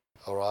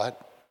 All right?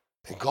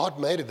 And God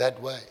made it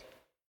that way.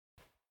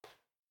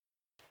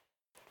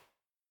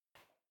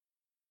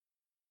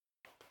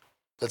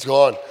 Let's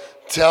go on.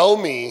 Tell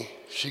me,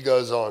 she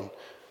goes on,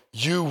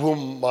 you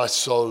whom my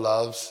soul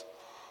loves,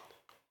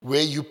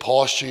 where you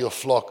pasture your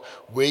flock,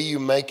 where you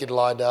make it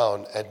lie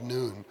down at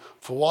noon.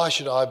 For why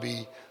should I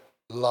be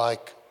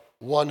like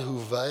one who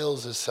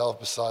veils herself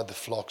beside the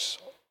flocks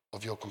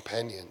of your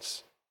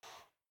companions?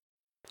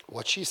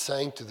 What she's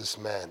saying to this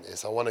man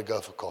is, I want to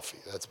go for coffee.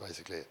 That's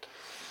basically it.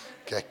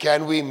 Okay,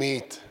 can we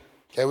meet?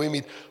 I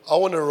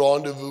want to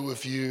rendezvous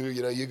with you.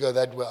 You go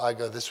that way, I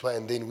go this way,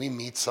 and then we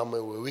meet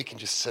somewhere where we can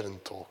just sit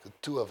and talk, the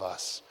two of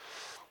us.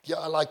 Yeah,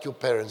 I like your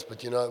parents,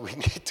 but we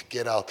need to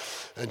get out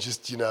and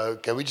just,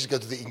 can we just go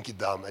to the Inky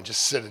Dam and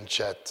just sit and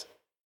chat?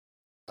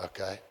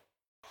 Okay?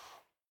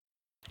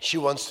 She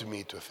wants to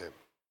meet with him.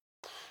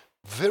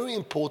 Very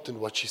important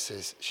what she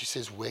says. She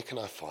says, where can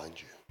I find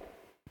you?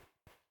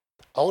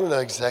 I want to know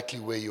exactly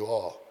where you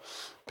are.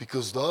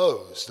 Because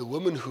the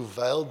women who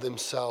veiled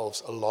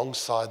themselves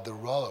alongside the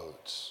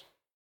roads,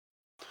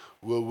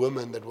 were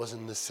women that was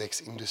in the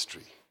sex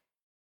industry.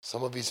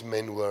 Some of these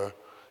men were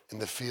in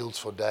the fields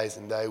for days,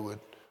 and they would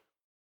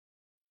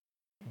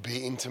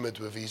be intimate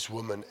with these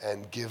women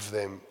and give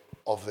them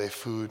of their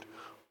food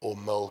or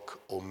milk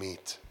or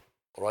meat.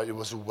 All right? It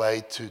was a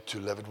way to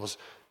live. It was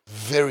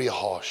very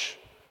harsh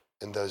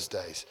in those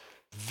days.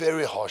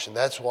 Very harsh. And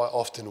that's why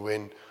often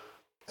when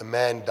a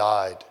man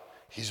died,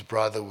 his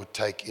brother would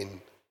take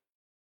in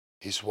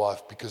his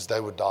wife because they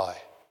would die.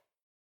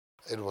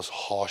 It was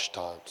harsh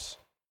times.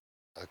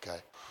 Okay.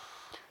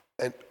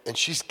 And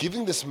she's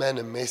giving this man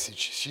a message.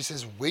 She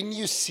says, when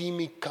you see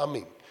me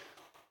coming,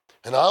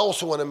 and I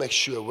also want to make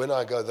sure when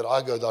I go that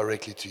I go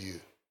directly to you.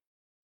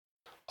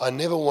 I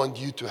never want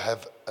you to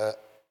have a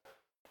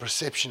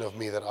perception of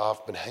me that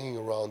I've been hanging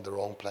around the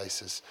wrong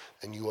places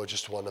and you are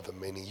just one of the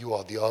many. You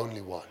are the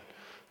only one.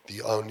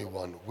 The only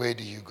one. Where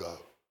do you go?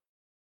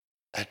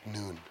 at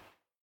noon.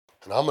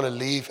 And I'm going to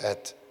leave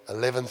at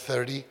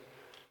 11:30,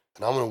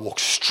 and I'm going to walk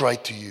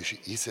straight to you.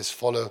 He says,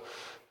 follow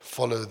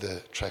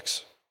the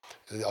tracks.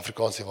 Die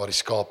Afrikaans sê waar die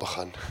skape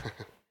gaan.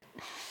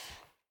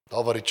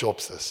 Daar waar die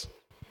chops is.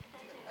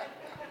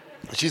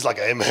 And she's like,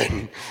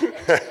 amen.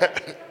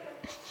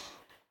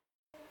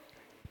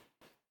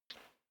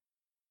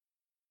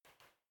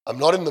 I'm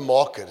not in the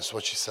market, is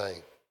what she's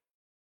saying,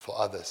 for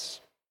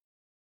others.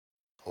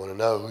 I want to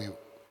know who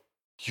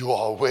you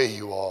are, where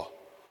you are.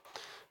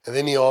 And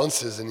then he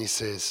answers and he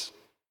says,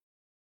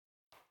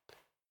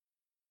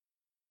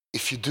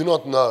 if you do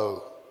not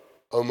know,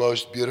 O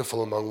most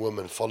beautiful among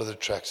women, follow the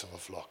tracks of a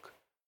flock.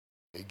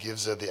 He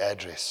gives her the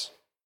address,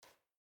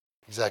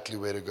 exactly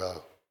where to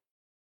go.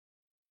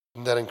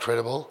 Isn't that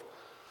incredible?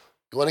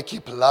 You want to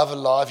keep love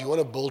alive, you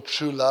want to build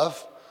true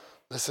love,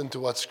 listen to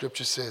what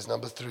Scripture says.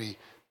 Number 3,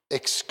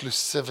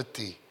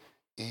 exclusivity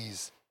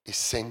is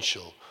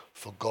essential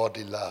for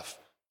godly love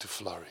to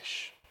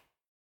flourish.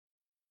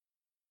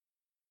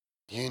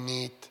 You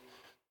need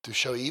to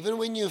show, even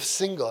when you're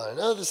single, I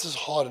know this is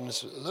hard and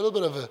it's a little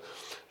bit of an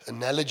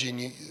analogy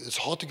and it's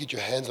hard to get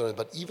your hands on it,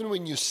 but even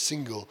when you're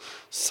single,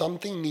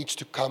 something needs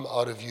to come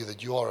out of you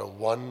that you are a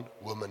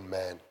one-woman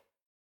man.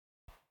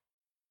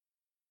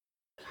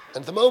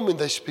 At the moment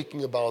they're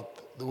speaking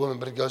about the woman,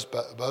 but it goes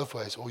both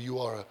ways, or you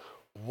are a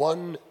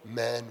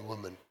one-man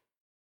woman.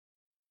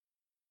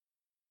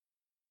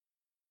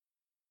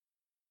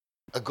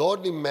 A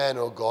godly man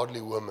or a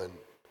godly woman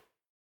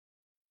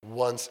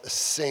wants a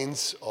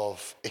sense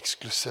of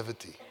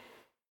exclusivity,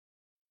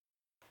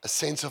 a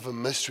sense of a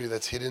mystery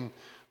that's hidden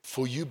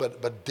for you,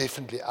 but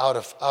definitely out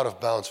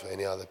of bounds for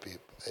any other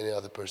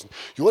person.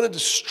 You want to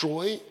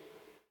destroy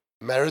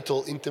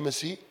marital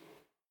intimacy?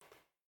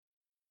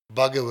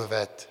 Bugger with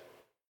that,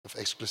 with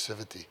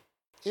exclusivity.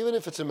 Even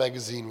if it's a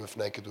magazine with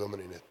naked women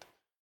in it,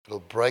 it'll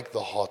break the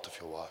heart of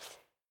your wife.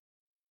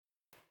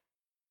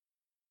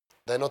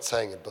 They're not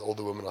saying it, but all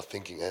the women are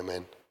thinking,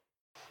 amen.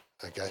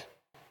 Okay?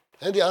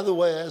 And the other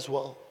way as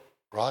well,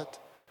 right?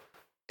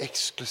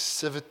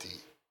 Exclusivity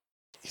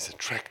is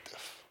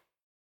attractive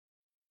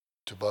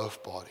to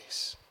both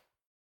parties.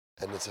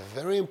 And it's a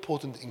very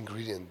important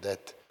ingredient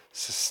that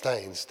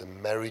sustains the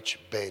marriage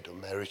bed or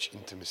marriage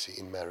intimacy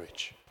in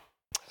marriage.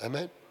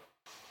 Amen?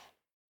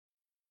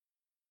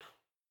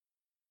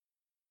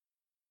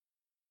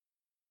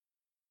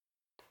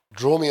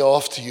 Draw me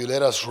after you,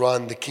 let us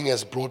run. The king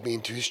has brought me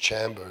into his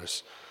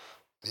chambers.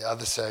 The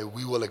others say,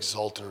 we will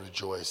exult and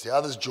rejoice. The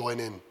others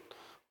join in.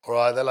 All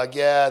right, they're like,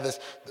 yeah,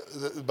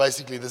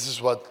 basically this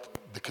is what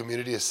the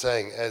community is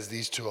saying as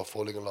these two are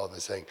falling in love. They're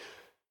saying,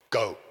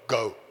 go,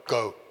 go,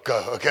 go,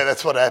 go. Okay,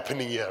 that's what's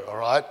happening here, all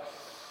right?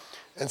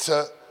 And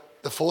so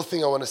the fourth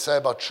thing I want to say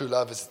about true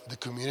love is the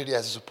community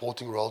has a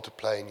supporting role to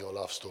play in your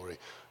love story.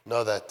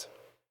 Know that,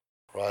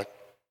 right?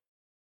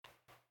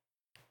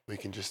 We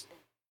can just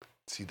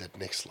see that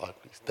next slide,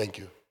 please. Thank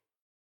you.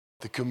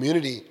 The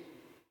community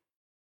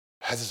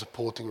has a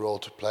supporting role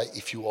to play.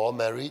 If you are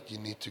married, you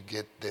need to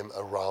get them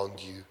around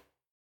you.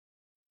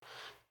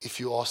 If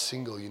you are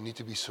single, you need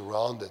to be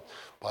surrounded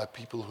by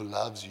people who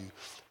loves you,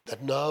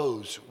 that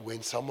knows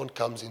when someone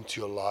comes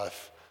into your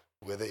life,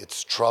 whether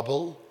it's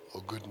trouble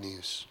or good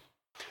news.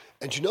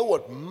 And you know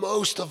what?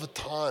 Most of the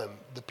time,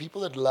 the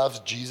people that loves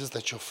Jesus,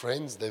 that's your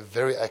friends, they're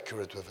very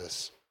accurate with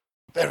this.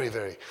 Very,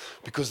 very.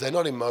 Because they're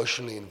not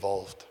emotionally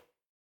involved.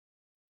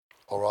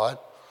 All right?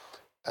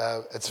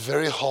 It's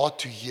very hard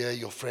to hear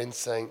your friends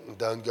saying,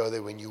 don't go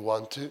there when you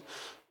want to,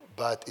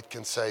 but it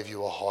can save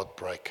you a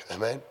heartbreak.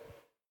 Amen?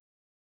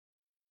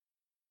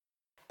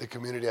 The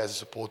community has a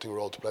supporting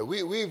role to play.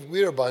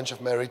 We're a bunch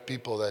of married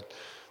people that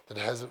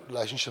has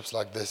relationships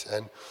like this,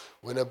 and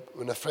when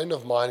a friend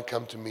of mine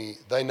come to me,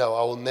 they know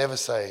I will never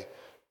say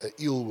an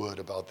ill word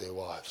about their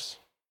wives.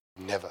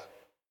 Never.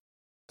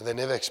 And they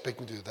never expect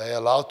me to. They're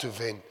allowed to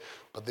vent,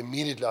 but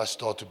immediately I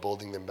start to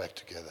building them back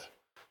together.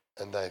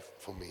 And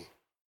for me,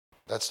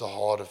 that's the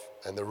heart of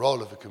and the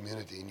role of a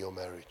community in your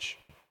marriage.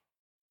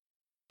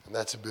 And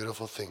that's a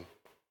beautiful thing.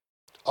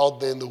 Out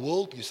there in the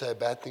world, you say a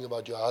bad thing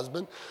about your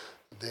husband,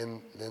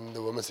 then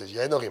the woman says,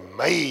 jy het nog nie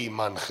my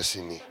man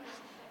gesien nie.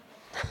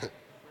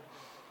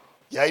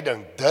 Jy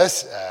dink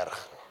dis erg.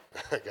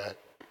 Okay?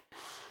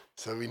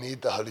 So we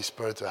need the Holy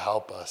Spirit to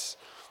help us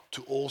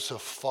to also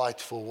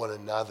fight for one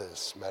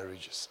another's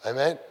marriages.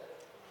 Amen?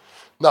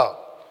 Now,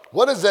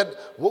 what does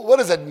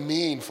that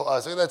mean for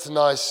us? I think that's a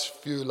nice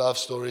few love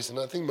stories, and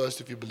I think most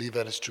of you believe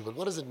that is true. But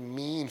what does it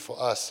mean for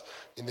us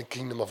in the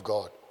kingdom of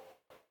God?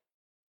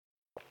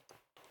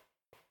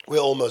 We're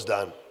almost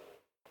done.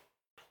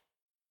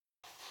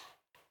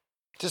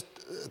 Just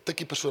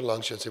tikkie persoon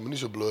langs jou en sê, moenie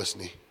so bloos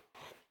nie.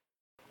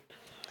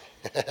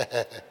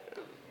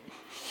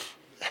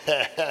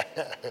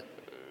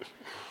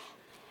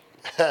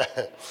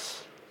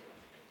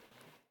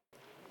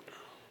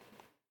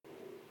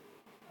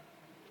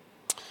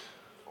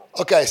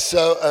 Okay,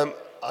 so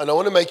I don't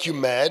want to make you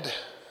mad,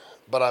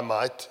 but I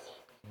might.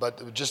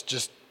 But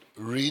just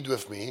read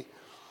with me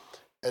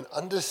and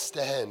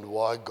understand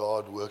why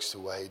God works the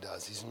way He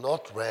does. He's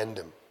not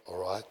random, all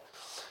right?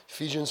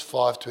 Ephesians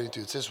 5:22.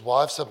 It says,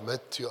 wives,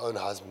 submit to your own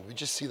husband. We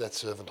just see that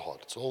servant heart.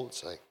 That's all it's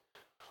saying.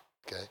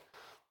 Okay?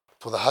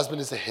 For the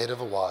husband is the head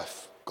of a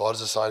wife. God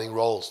is assigning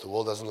roles. The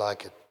world doesn't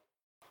like it.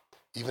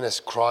 Even as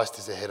Christ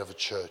is the head of a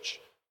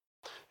church.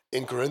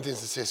 In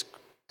Corinthians it says,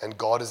 and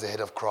God is the head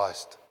of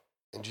Christ.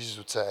 And Jesus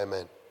would say,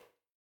 amen.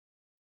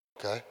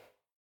 Okay?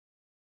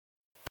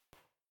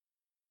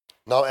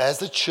 Now, as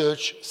the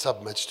church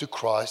submits to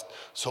Christ,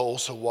 so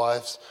also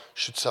wives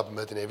should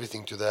submit in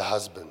everything to their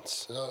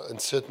husbands. You know, in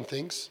certain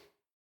things,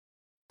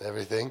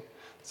 everything.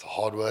 It's a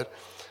hard word.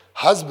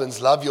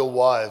 Husbands, love your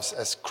wives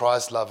as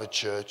Christ loved a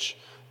church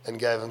and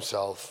gave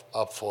himself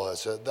up for her.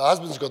 So the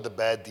husband's got the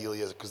bad deal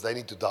here because they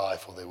need to die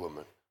for their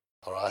woman.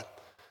 All right?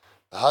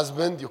 The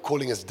husband, you're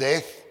calling his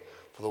death.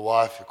 For the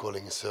wife, you're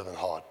calling his servant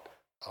heart.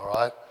 All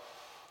right?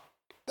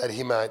 That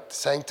he might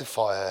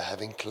sanctify her,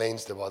 having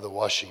cleansed her by the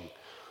washing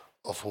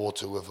of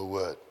water with the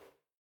word.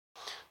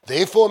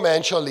 Therefore, a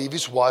man shall leave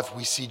his wife.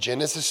 We see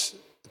Genesis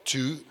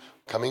 2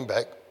 coming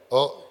back.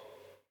 Oh.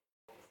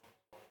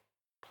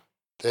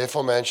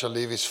 Therefore, man shall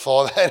leave his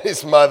father and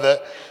his mother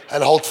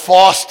and hold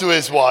fast to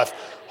his wife.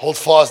 Hold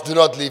fast. Do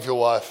not leave your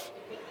wife.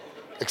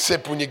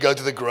 Except when you go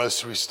to the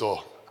grocery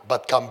store.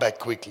 But come back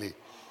quickly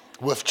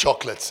with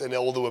chocolates. And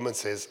all the women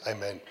says,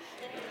 amen.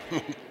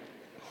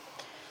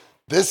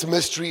 This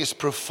mystery is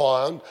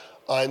profound.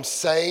 I'm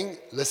saying,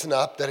 listen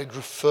up, that it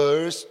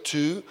refers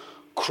to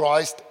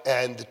Christ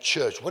and the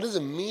church. What is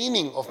the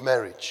meaning of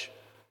marriage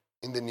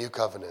in the new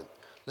covenant?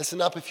 Listen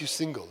up if you're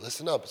single.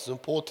 Listen up. It's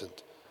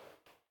important.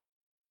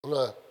 I'm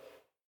going to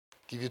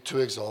give you 2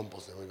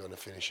 examples, then we're going to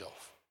finish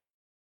off.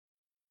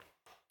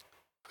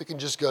 If we can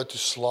just go to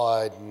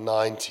slide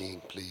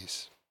 19,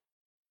 please.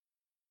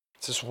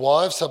 It says,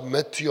 wives,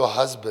 submit to your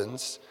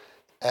husbands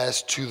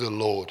as to the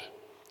Lord.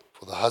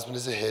 For the husband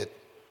is the head,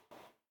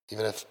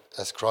 even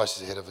as Christ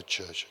is the head of a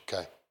church.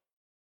 Okay.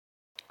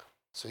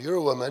 So you're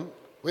a woman.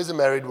 Where's a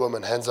married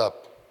woman? Hands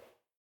up.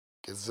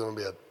 Because it's going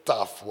to be a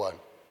tough one.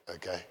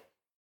 Okay.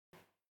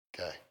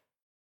 Okay.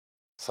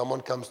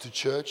 Someone comes to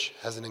church,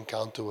 has an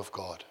encounter with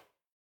God.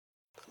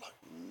 They're like,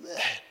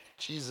 man,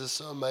 Jesus is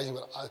so amazing.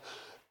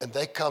 And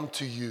they come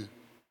to you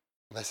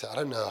and they say, I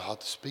don't know how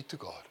to speak to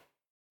God.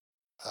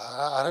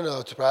 I don't know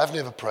how to pray. I've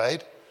never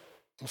prayed.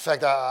 In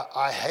fact,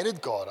 I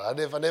hated God. I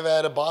never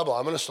had a Bible.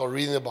 I'm going to start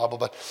reading the Bible,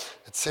 but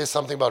it says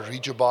something about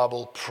read your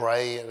Bible,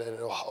 pray. And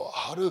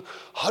how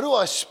do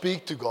I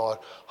speak to God?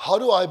 How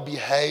do I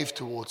behave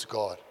towards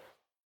God?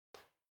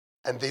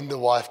 And then the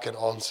wife can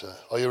answer.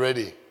 Are you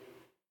ready?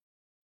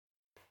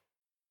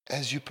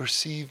 As you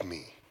perceive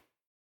me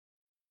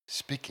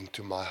speaking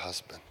to my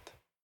husband,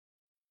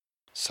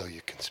 so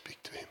you can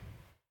speak to him.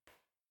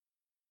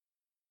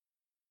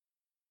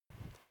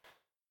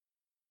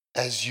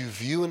 As you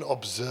view and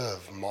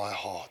observe my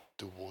heart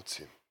towards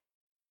him,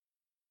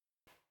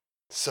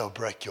 so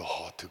break your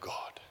heart to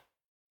God.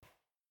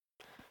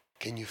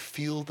 Can you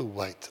feel the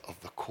weight of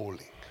the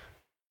calling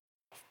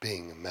of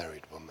being a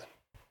married woman?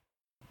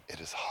 It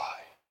is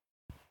high.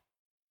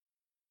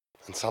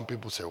 And some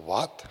people say,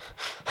 what?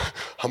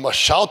 I must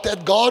shout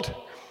at God?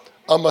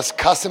 I must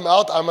cuss him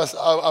out? I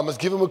must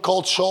give him a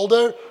cold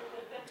shoulder?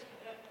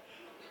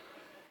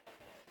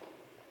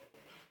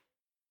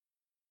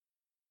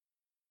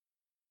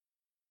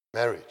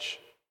 Marriage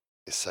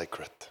is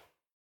sacred.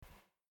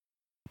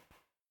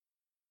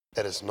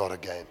 It is not a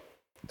game.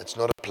 It's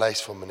not a place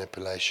for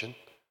manipulation.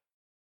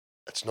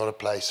 It's not a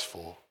place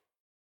for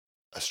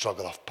a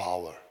struggle of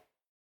power.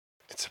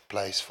 It's a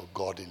place for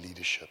godly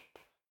leadership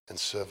and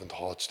servant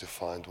hearts to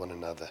find one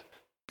another.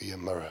 Be a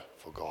mirror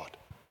for God.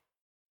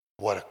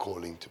 What a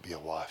calling to be a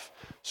wife.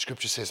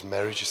 Scripture says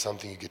marriage is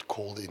something you get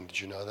called in. Did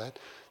you know that?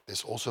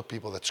 There's also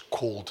people that's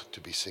called to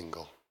be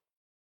single.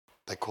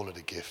 They call it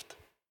a gift.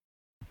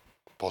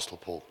 Apostle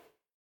Paul.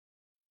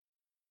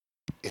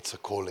 It's a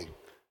calling.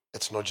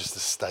 It's not just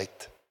a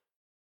state.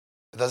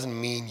 It doesn't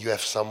mean you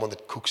have someone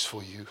that cooks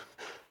for you.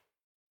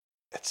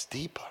 It's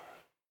deeper.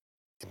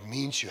 It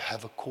means you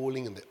have a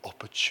calling and the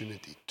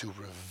opportunity to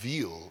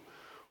reveal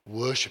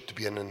worship, to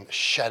be in a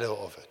shadow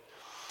of it.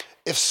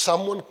 If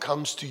someone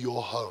comes to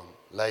your home,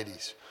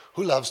 ladies,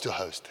 who loves to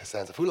host?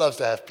 Hands up. Who loves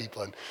to have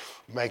people and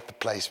make the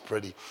place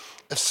pretty?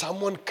 If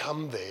someone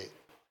come there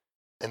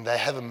and they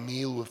have a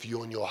meal with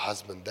you and your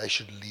husband, they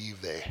should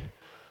leave there.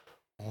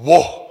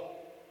 Whoa!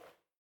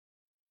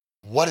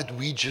 What did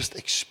we just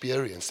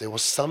experience? There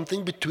was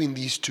something between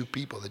these two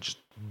people that just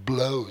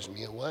blows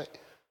me away.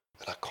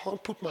 And I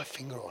can't put my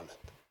finger on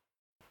it.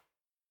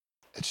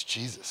 It's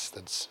Jesus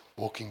that's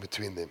walking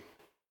between them,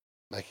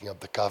 making up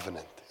the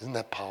covenant. Isn't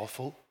that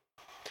powerful?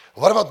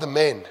 What about the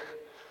men?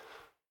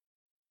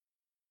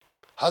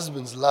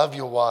 Husbands, love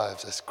your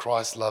wives as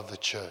Christ loved the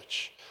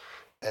church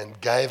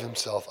and gave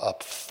himself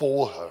up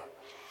for her.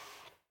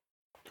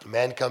 A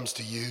man comes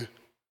to you.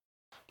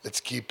 Let's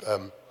keep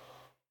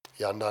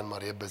Yanda and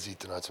Maria busy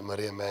tonight. So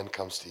Maria, a man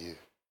comes to you.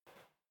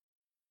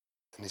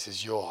 And he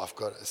says,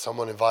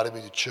 someone invited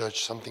me to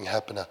church. Something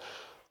happened.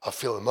 I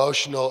feel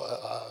emotional.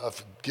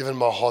 I've given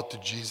my heart to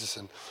Jesus.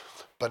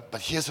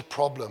 But here's a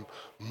problem.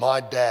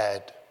 My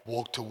dad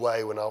walked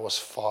away when I was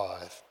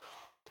 5.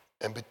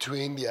 And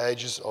between the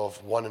ages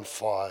of 1 and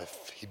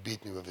 5, he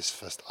beat me with his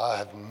fist. I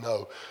have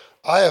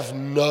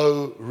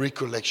no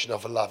recollection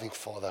of a loving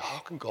father. How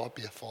can God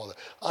be a father?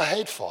 I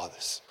hate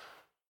fathers.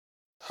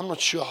 I'm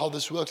not sure how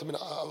this works. I mean,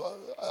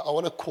 I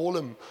want to call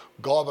him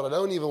God, but I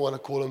don't even want to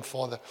call him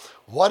Father.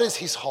 What is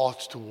his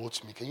heart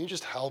towards me? Can you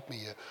just help me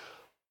here?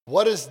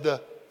 What is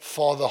the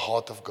father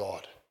heart of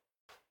God?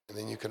 And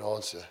then you can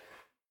answer.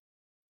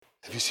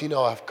 Have you seen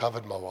how I've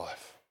covered my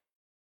wife?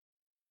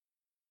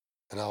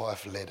 And how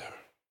I've led her?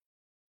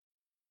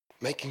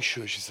 Making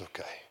sure she's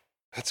okay.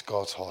 That's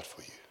God's heart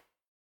for you.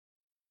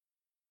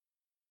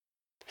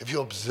 Have you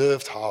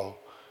observed how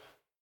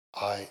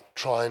I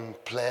try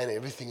and plan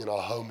everything in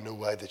our home in a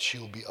way that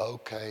she'll be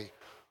okay,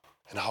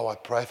 and how I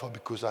pray for her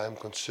because I am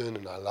concerned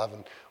and I love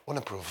and want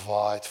to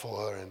provide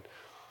for her and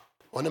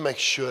want to make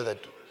sure that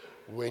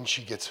when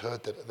she gets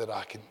hurt that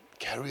I can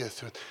carry her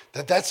through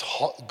it. That's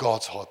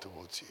God's heart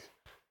towards you.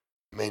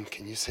 Men,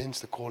 can you sense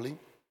the calling?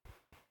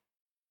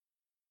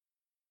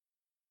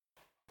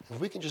 If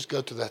we can just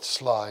go to that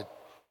slide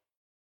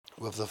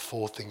with the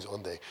 4 things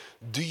on there.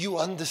 Do you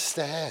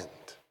understand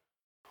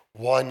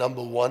why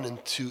number 1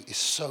 and 2 is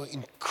so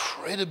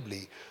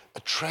incredibly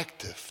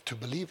attractive to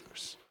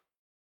believers?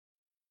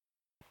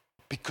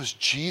 Because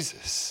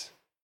Jesus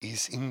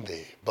is in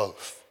there,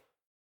 both.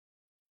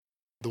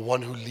 The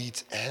one who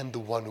leads and the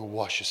one who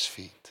washes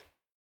feet.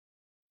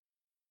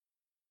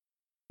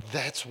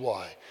 That's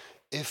why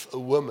if a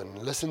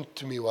woman, listen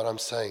to me what I'm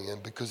saying,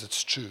 and because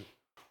it's true,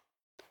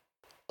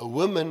 a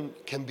woman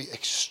can be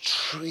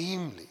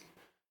extremely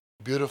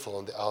beautiful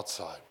on the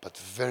outside, but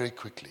very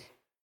quickly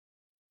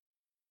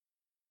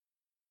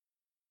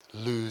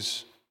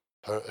lose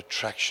her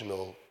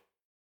attractional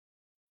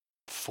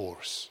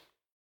force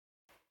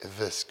if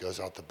this goes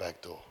out the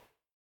back door.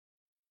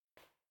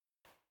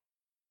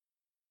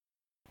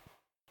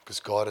 Because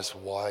God has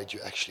wired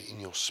you actually in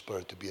your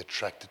spirit to be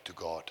attracted to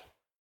God.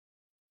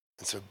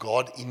 And so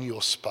God in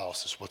your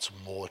spouse is what's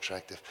more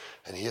attractive.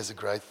 And here's a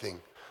great thing.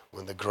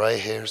 When the gray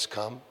hairs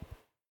come,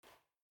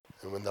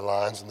 and when the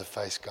lines on the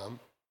face come,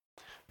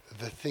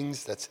 the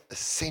things that's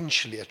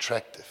essentially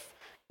attractive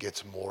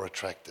gets more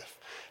attractive.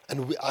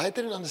 And I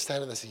didn't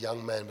understand it as a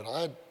young man, but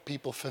I had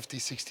people 50,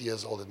 60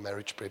 years old at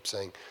marriage prep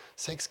saying,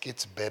 sex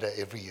gets better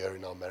every year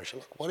in our marriage. I'm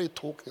like, what are you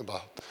talking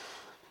about?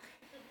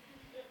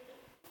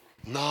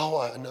 Now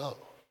I know.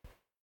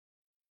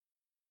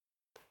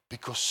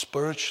 Because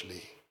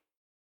spiritually,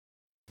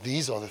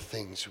 these are the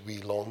things we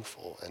long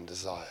for and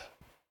desire.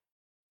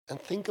 And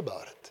think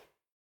about it.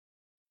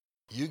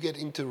 You get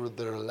into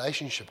the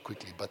relationship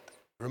quickly, but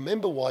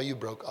remember why you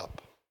broke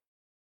up.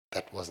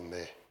 That wasn't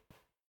there.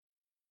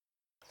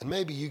 And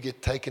maybe you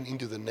get taken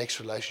into the next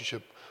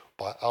relationship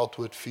by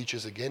outward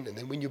features again, and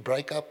then when you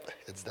break up,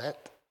 it's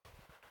that.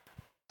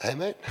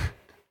 Amen?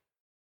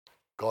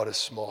 God is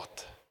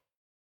smart,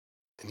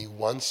 and He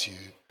wants you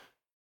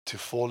to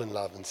fall in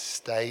love and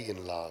stay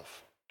in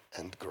love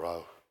and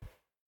grow.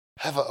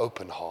 Have an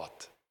open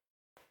heart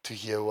to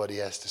hear what He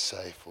has to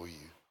say for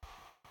you.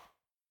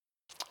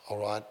 All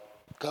right?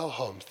 Go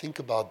home. Think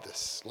about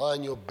this. Lie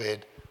in your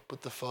bed.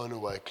 Put the phone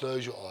away.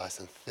 Close your eyes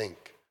and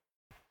think.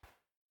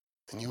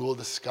 And you will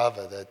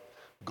discover that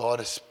God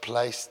has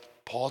placed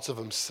parts of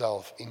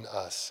Himself in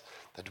us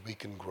that we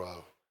can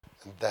grow.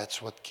 And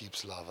that's what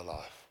keeps love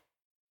alive.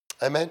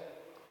 Amen?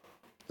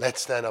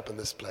 Let's stand up in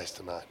this place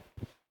tonight.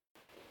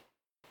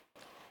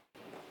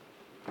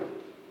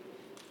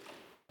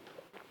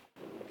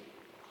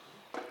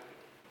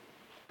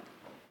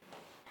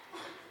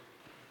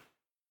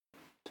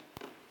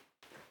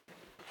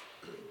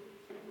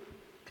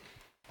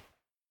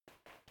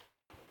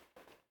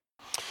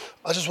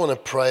 I just want to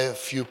pray a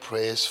few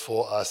prayers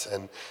for us,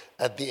 and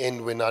at the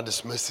end, when I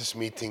dismiss this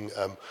meeting,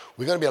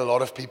 we're going to be a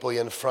lot of people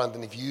here in front,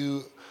 and if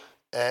you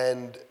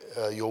and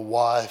your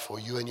wife, or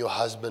you and your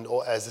husband,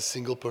 or as a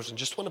single person,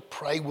 just want to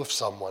pray with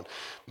someone,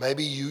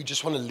 maybe you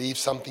just want to leave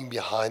something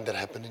behind that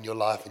happened in your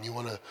life, and you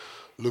want to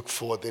look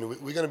forward, then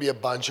we're going to be a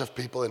bunch of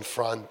people in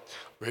front,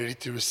 ready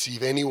to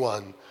receive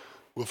anyone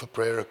with a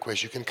prayer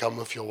request. You can come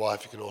with your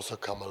wife, you can also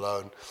come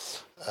alone,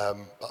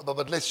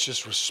 but let's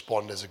just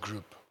respond as a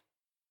group.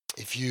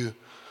 If you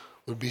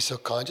would be so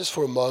kind, just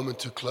for a moment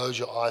to close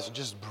your eyes and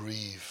just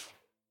breathe.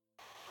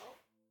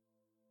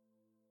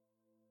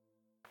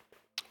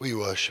 We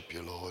worship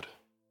you, Lord.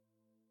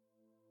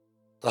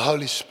 The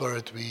Holy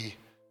Spirit, we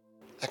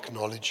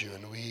acknowledge you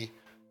and we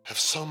have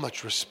so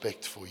much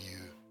respect for you.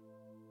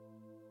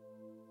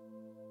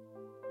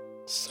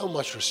 So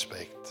much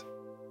respect.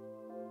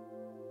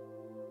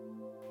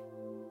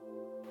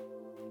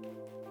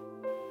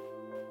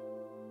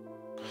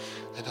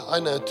 And I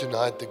know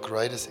tonight the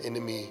greatest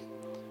enemy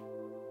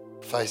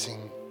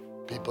facing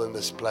people in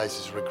this place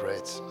is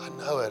regrets. I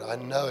know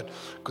it,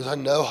 because I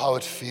know how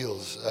it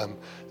feels,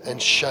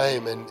 and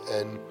shame,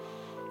 and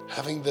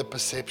having the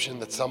perception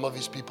that some of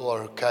these people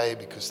are okay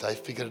because they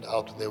figured it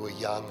out when they were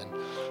young,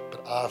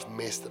 but I've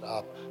messed it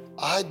up.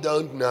 I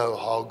don't know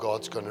how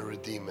God's going to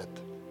redeem it.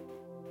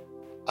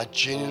 I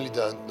genuinely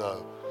don't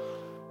know.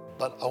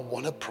 But I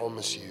want to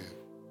promise you,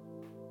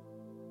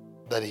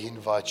 that He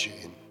invites you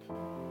in.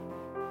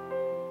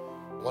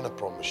 I want to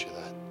promise you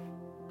that.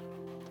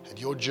 And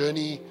your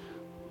journey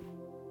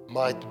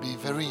might be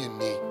very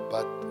unique,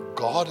 but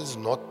God is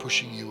not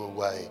pushing you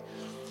away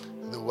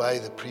the way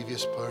the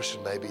previous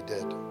person maybe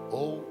did,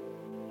 or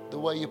the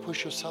way you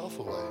push yourself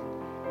away.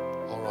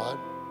 All right?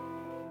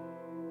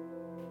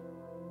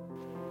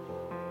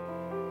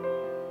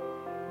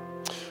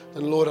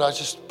 And Lord, I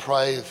just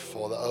pray,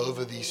 Father,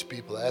 over these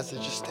people as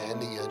they're just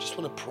standing here. I just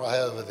want to pray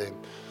over them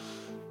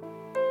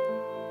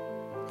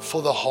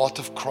for the heart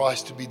of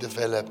Christ to be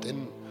developed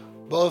in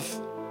both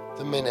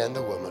the men and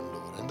the women,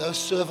 Lord. And those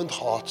servant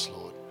hearts,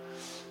 Lord.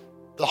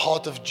 The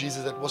heart of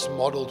Jesus that was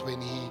modeled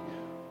when He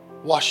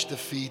washed the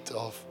feet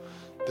of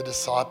the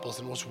disciples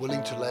and was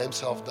willing to lay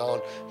Himself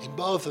down in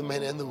both the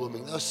men and the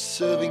women. Those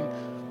serving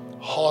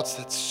hearts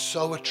that's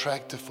so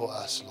attractive for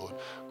us, Lord.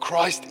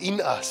 Christ in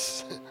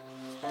us.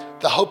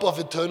 The hope of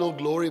eternal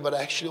glory, but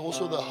actually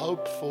also the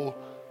hope for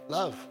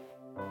love.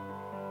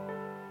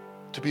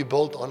 To be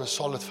built on a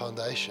solid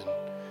foundation.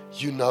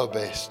 You know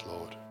best,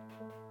 Lord.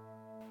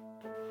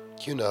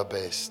 You know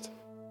best.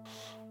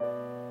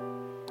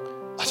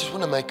 I just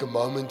want to make a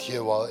moment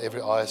here while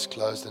every eye is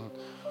closed, and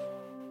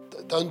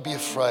don't be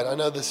afraid. I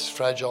know this is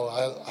fragile.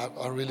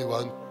 I really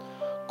won't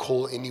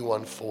call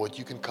anyone forward.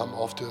 You can come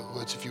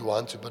afterwards if you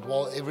want to, but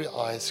while every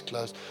eye is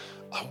closed,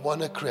 I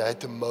want to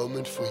create a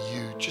moment for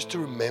you just to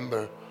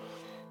remember,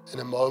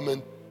 and a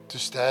moment to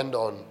stand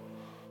on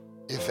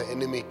if the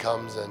enemy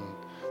comes and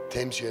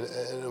tempts you.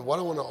 And what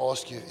I want to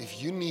ask you,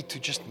 if you need to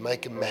just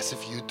make a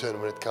massive U-turn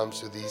when it comes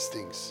to these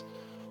things,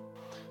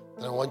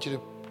 then I want you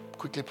to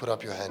quickly put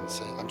up your hand and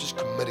say, I'm just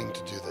committing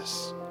to do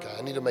this. Okay,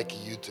 I need to make a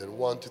U-turn.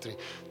 1, 2, 3.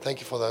 Thank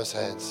you for those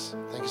hands.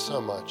 Thank you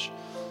so much.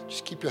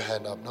 Just keep your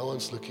hand up. No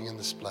one's looking in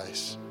this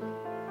place.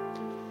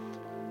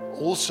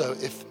 Also,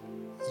 if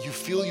you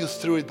feel you're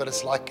through it, but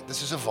it's like,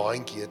 this is a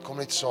vine key, it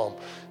comes Psalm,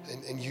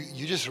 and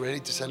you're just ready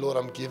to say, Lord,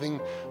 I'm giving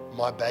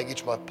my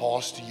baggage, my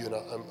past to you, and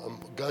I'm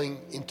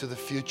going into the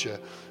future.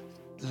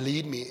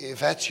 Lead me. If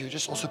that's you,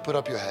 just also put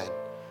up your hand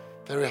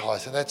very high.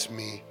 So that's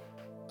me.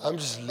 I'm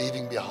just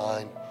leaving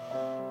behind.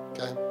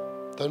 Okay?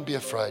 Don't be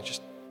afraid.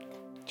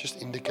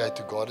 Just indicate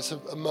to God. It's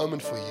a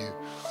moment for you.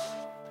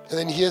 And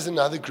then here's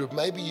another group.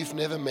 Maybe you've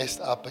never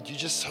messed up, but you're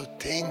just so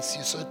tense.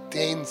 You're so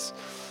tense.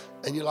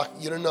 And you're like,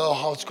 you don't know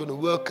how it's going to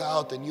work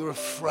out, and you're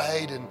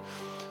afraid, and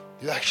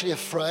you're actually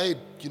afraid,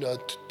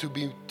 to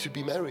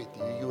be married.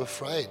 You're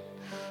afraid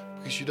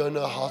because you don't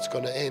know how it's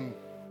going to end.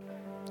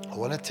 I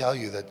want to tell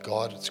you that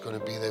God is going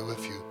to be there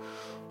with you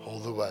all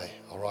the way.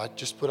 All right?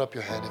 Just put up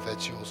your hand if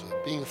that's yours.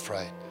 Being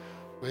afraid.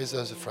 Where's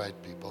those afraid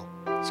people?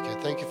 It's okay.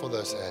 Thank you for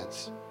those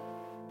hands.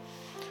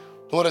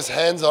 Lord, as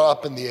hands are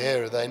up in the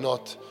air, they're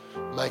not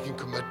making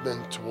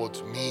commitment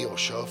towards me or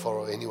Shofar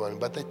or anyone,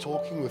 but they're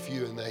talking with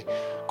you and they're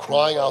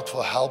crying out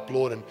for help,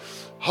 Lord. And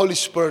Holy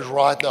Spirit,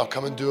 right now,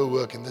 come and do a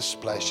work in this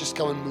place. Just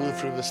come and move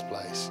through this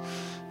place.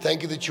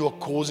 Thank you that you are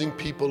causing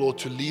people, Lord,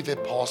 to leave their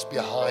past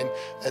behind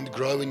and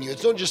grow in you.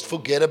 It's not just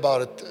forget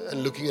about it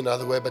and looking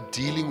another way, but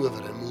dealing with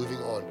it and moving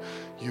on.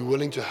 You're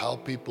willing to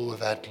help people with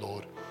that,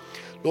 Lord.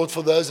 Lord,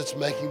 for those that's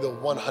making the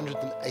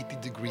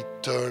 180-degree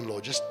turn,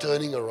 Lord, just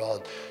turning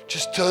around,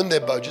 just turn their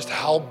boat, just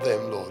help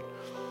them, Lord.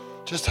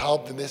 Just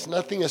help them. There's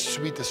nothing as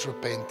sweet as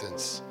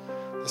repentance.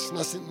 There's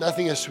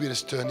nothing as sweet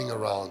as turning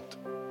around.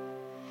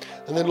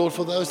 And then, Lord,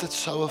 for those that's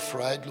so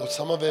afraid, Lord,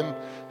 some of them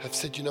have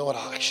said, you know what,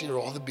 I'd actually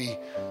rather be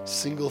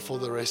single for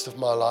the rest of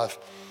my life.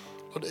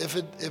 Lord, if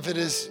it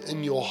is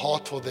in your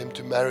heart for them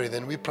to marry,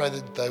 then we pray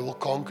that they will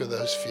conquer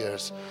those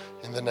fears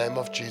in the name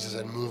of Jesus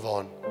and move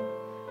on.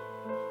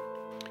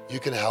 You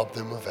can help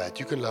them with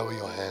that. You can lower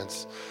your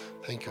hands.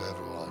 Thank you,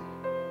 everyone.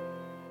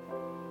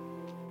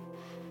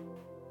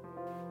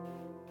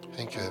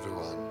 Thank you,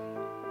 everyone.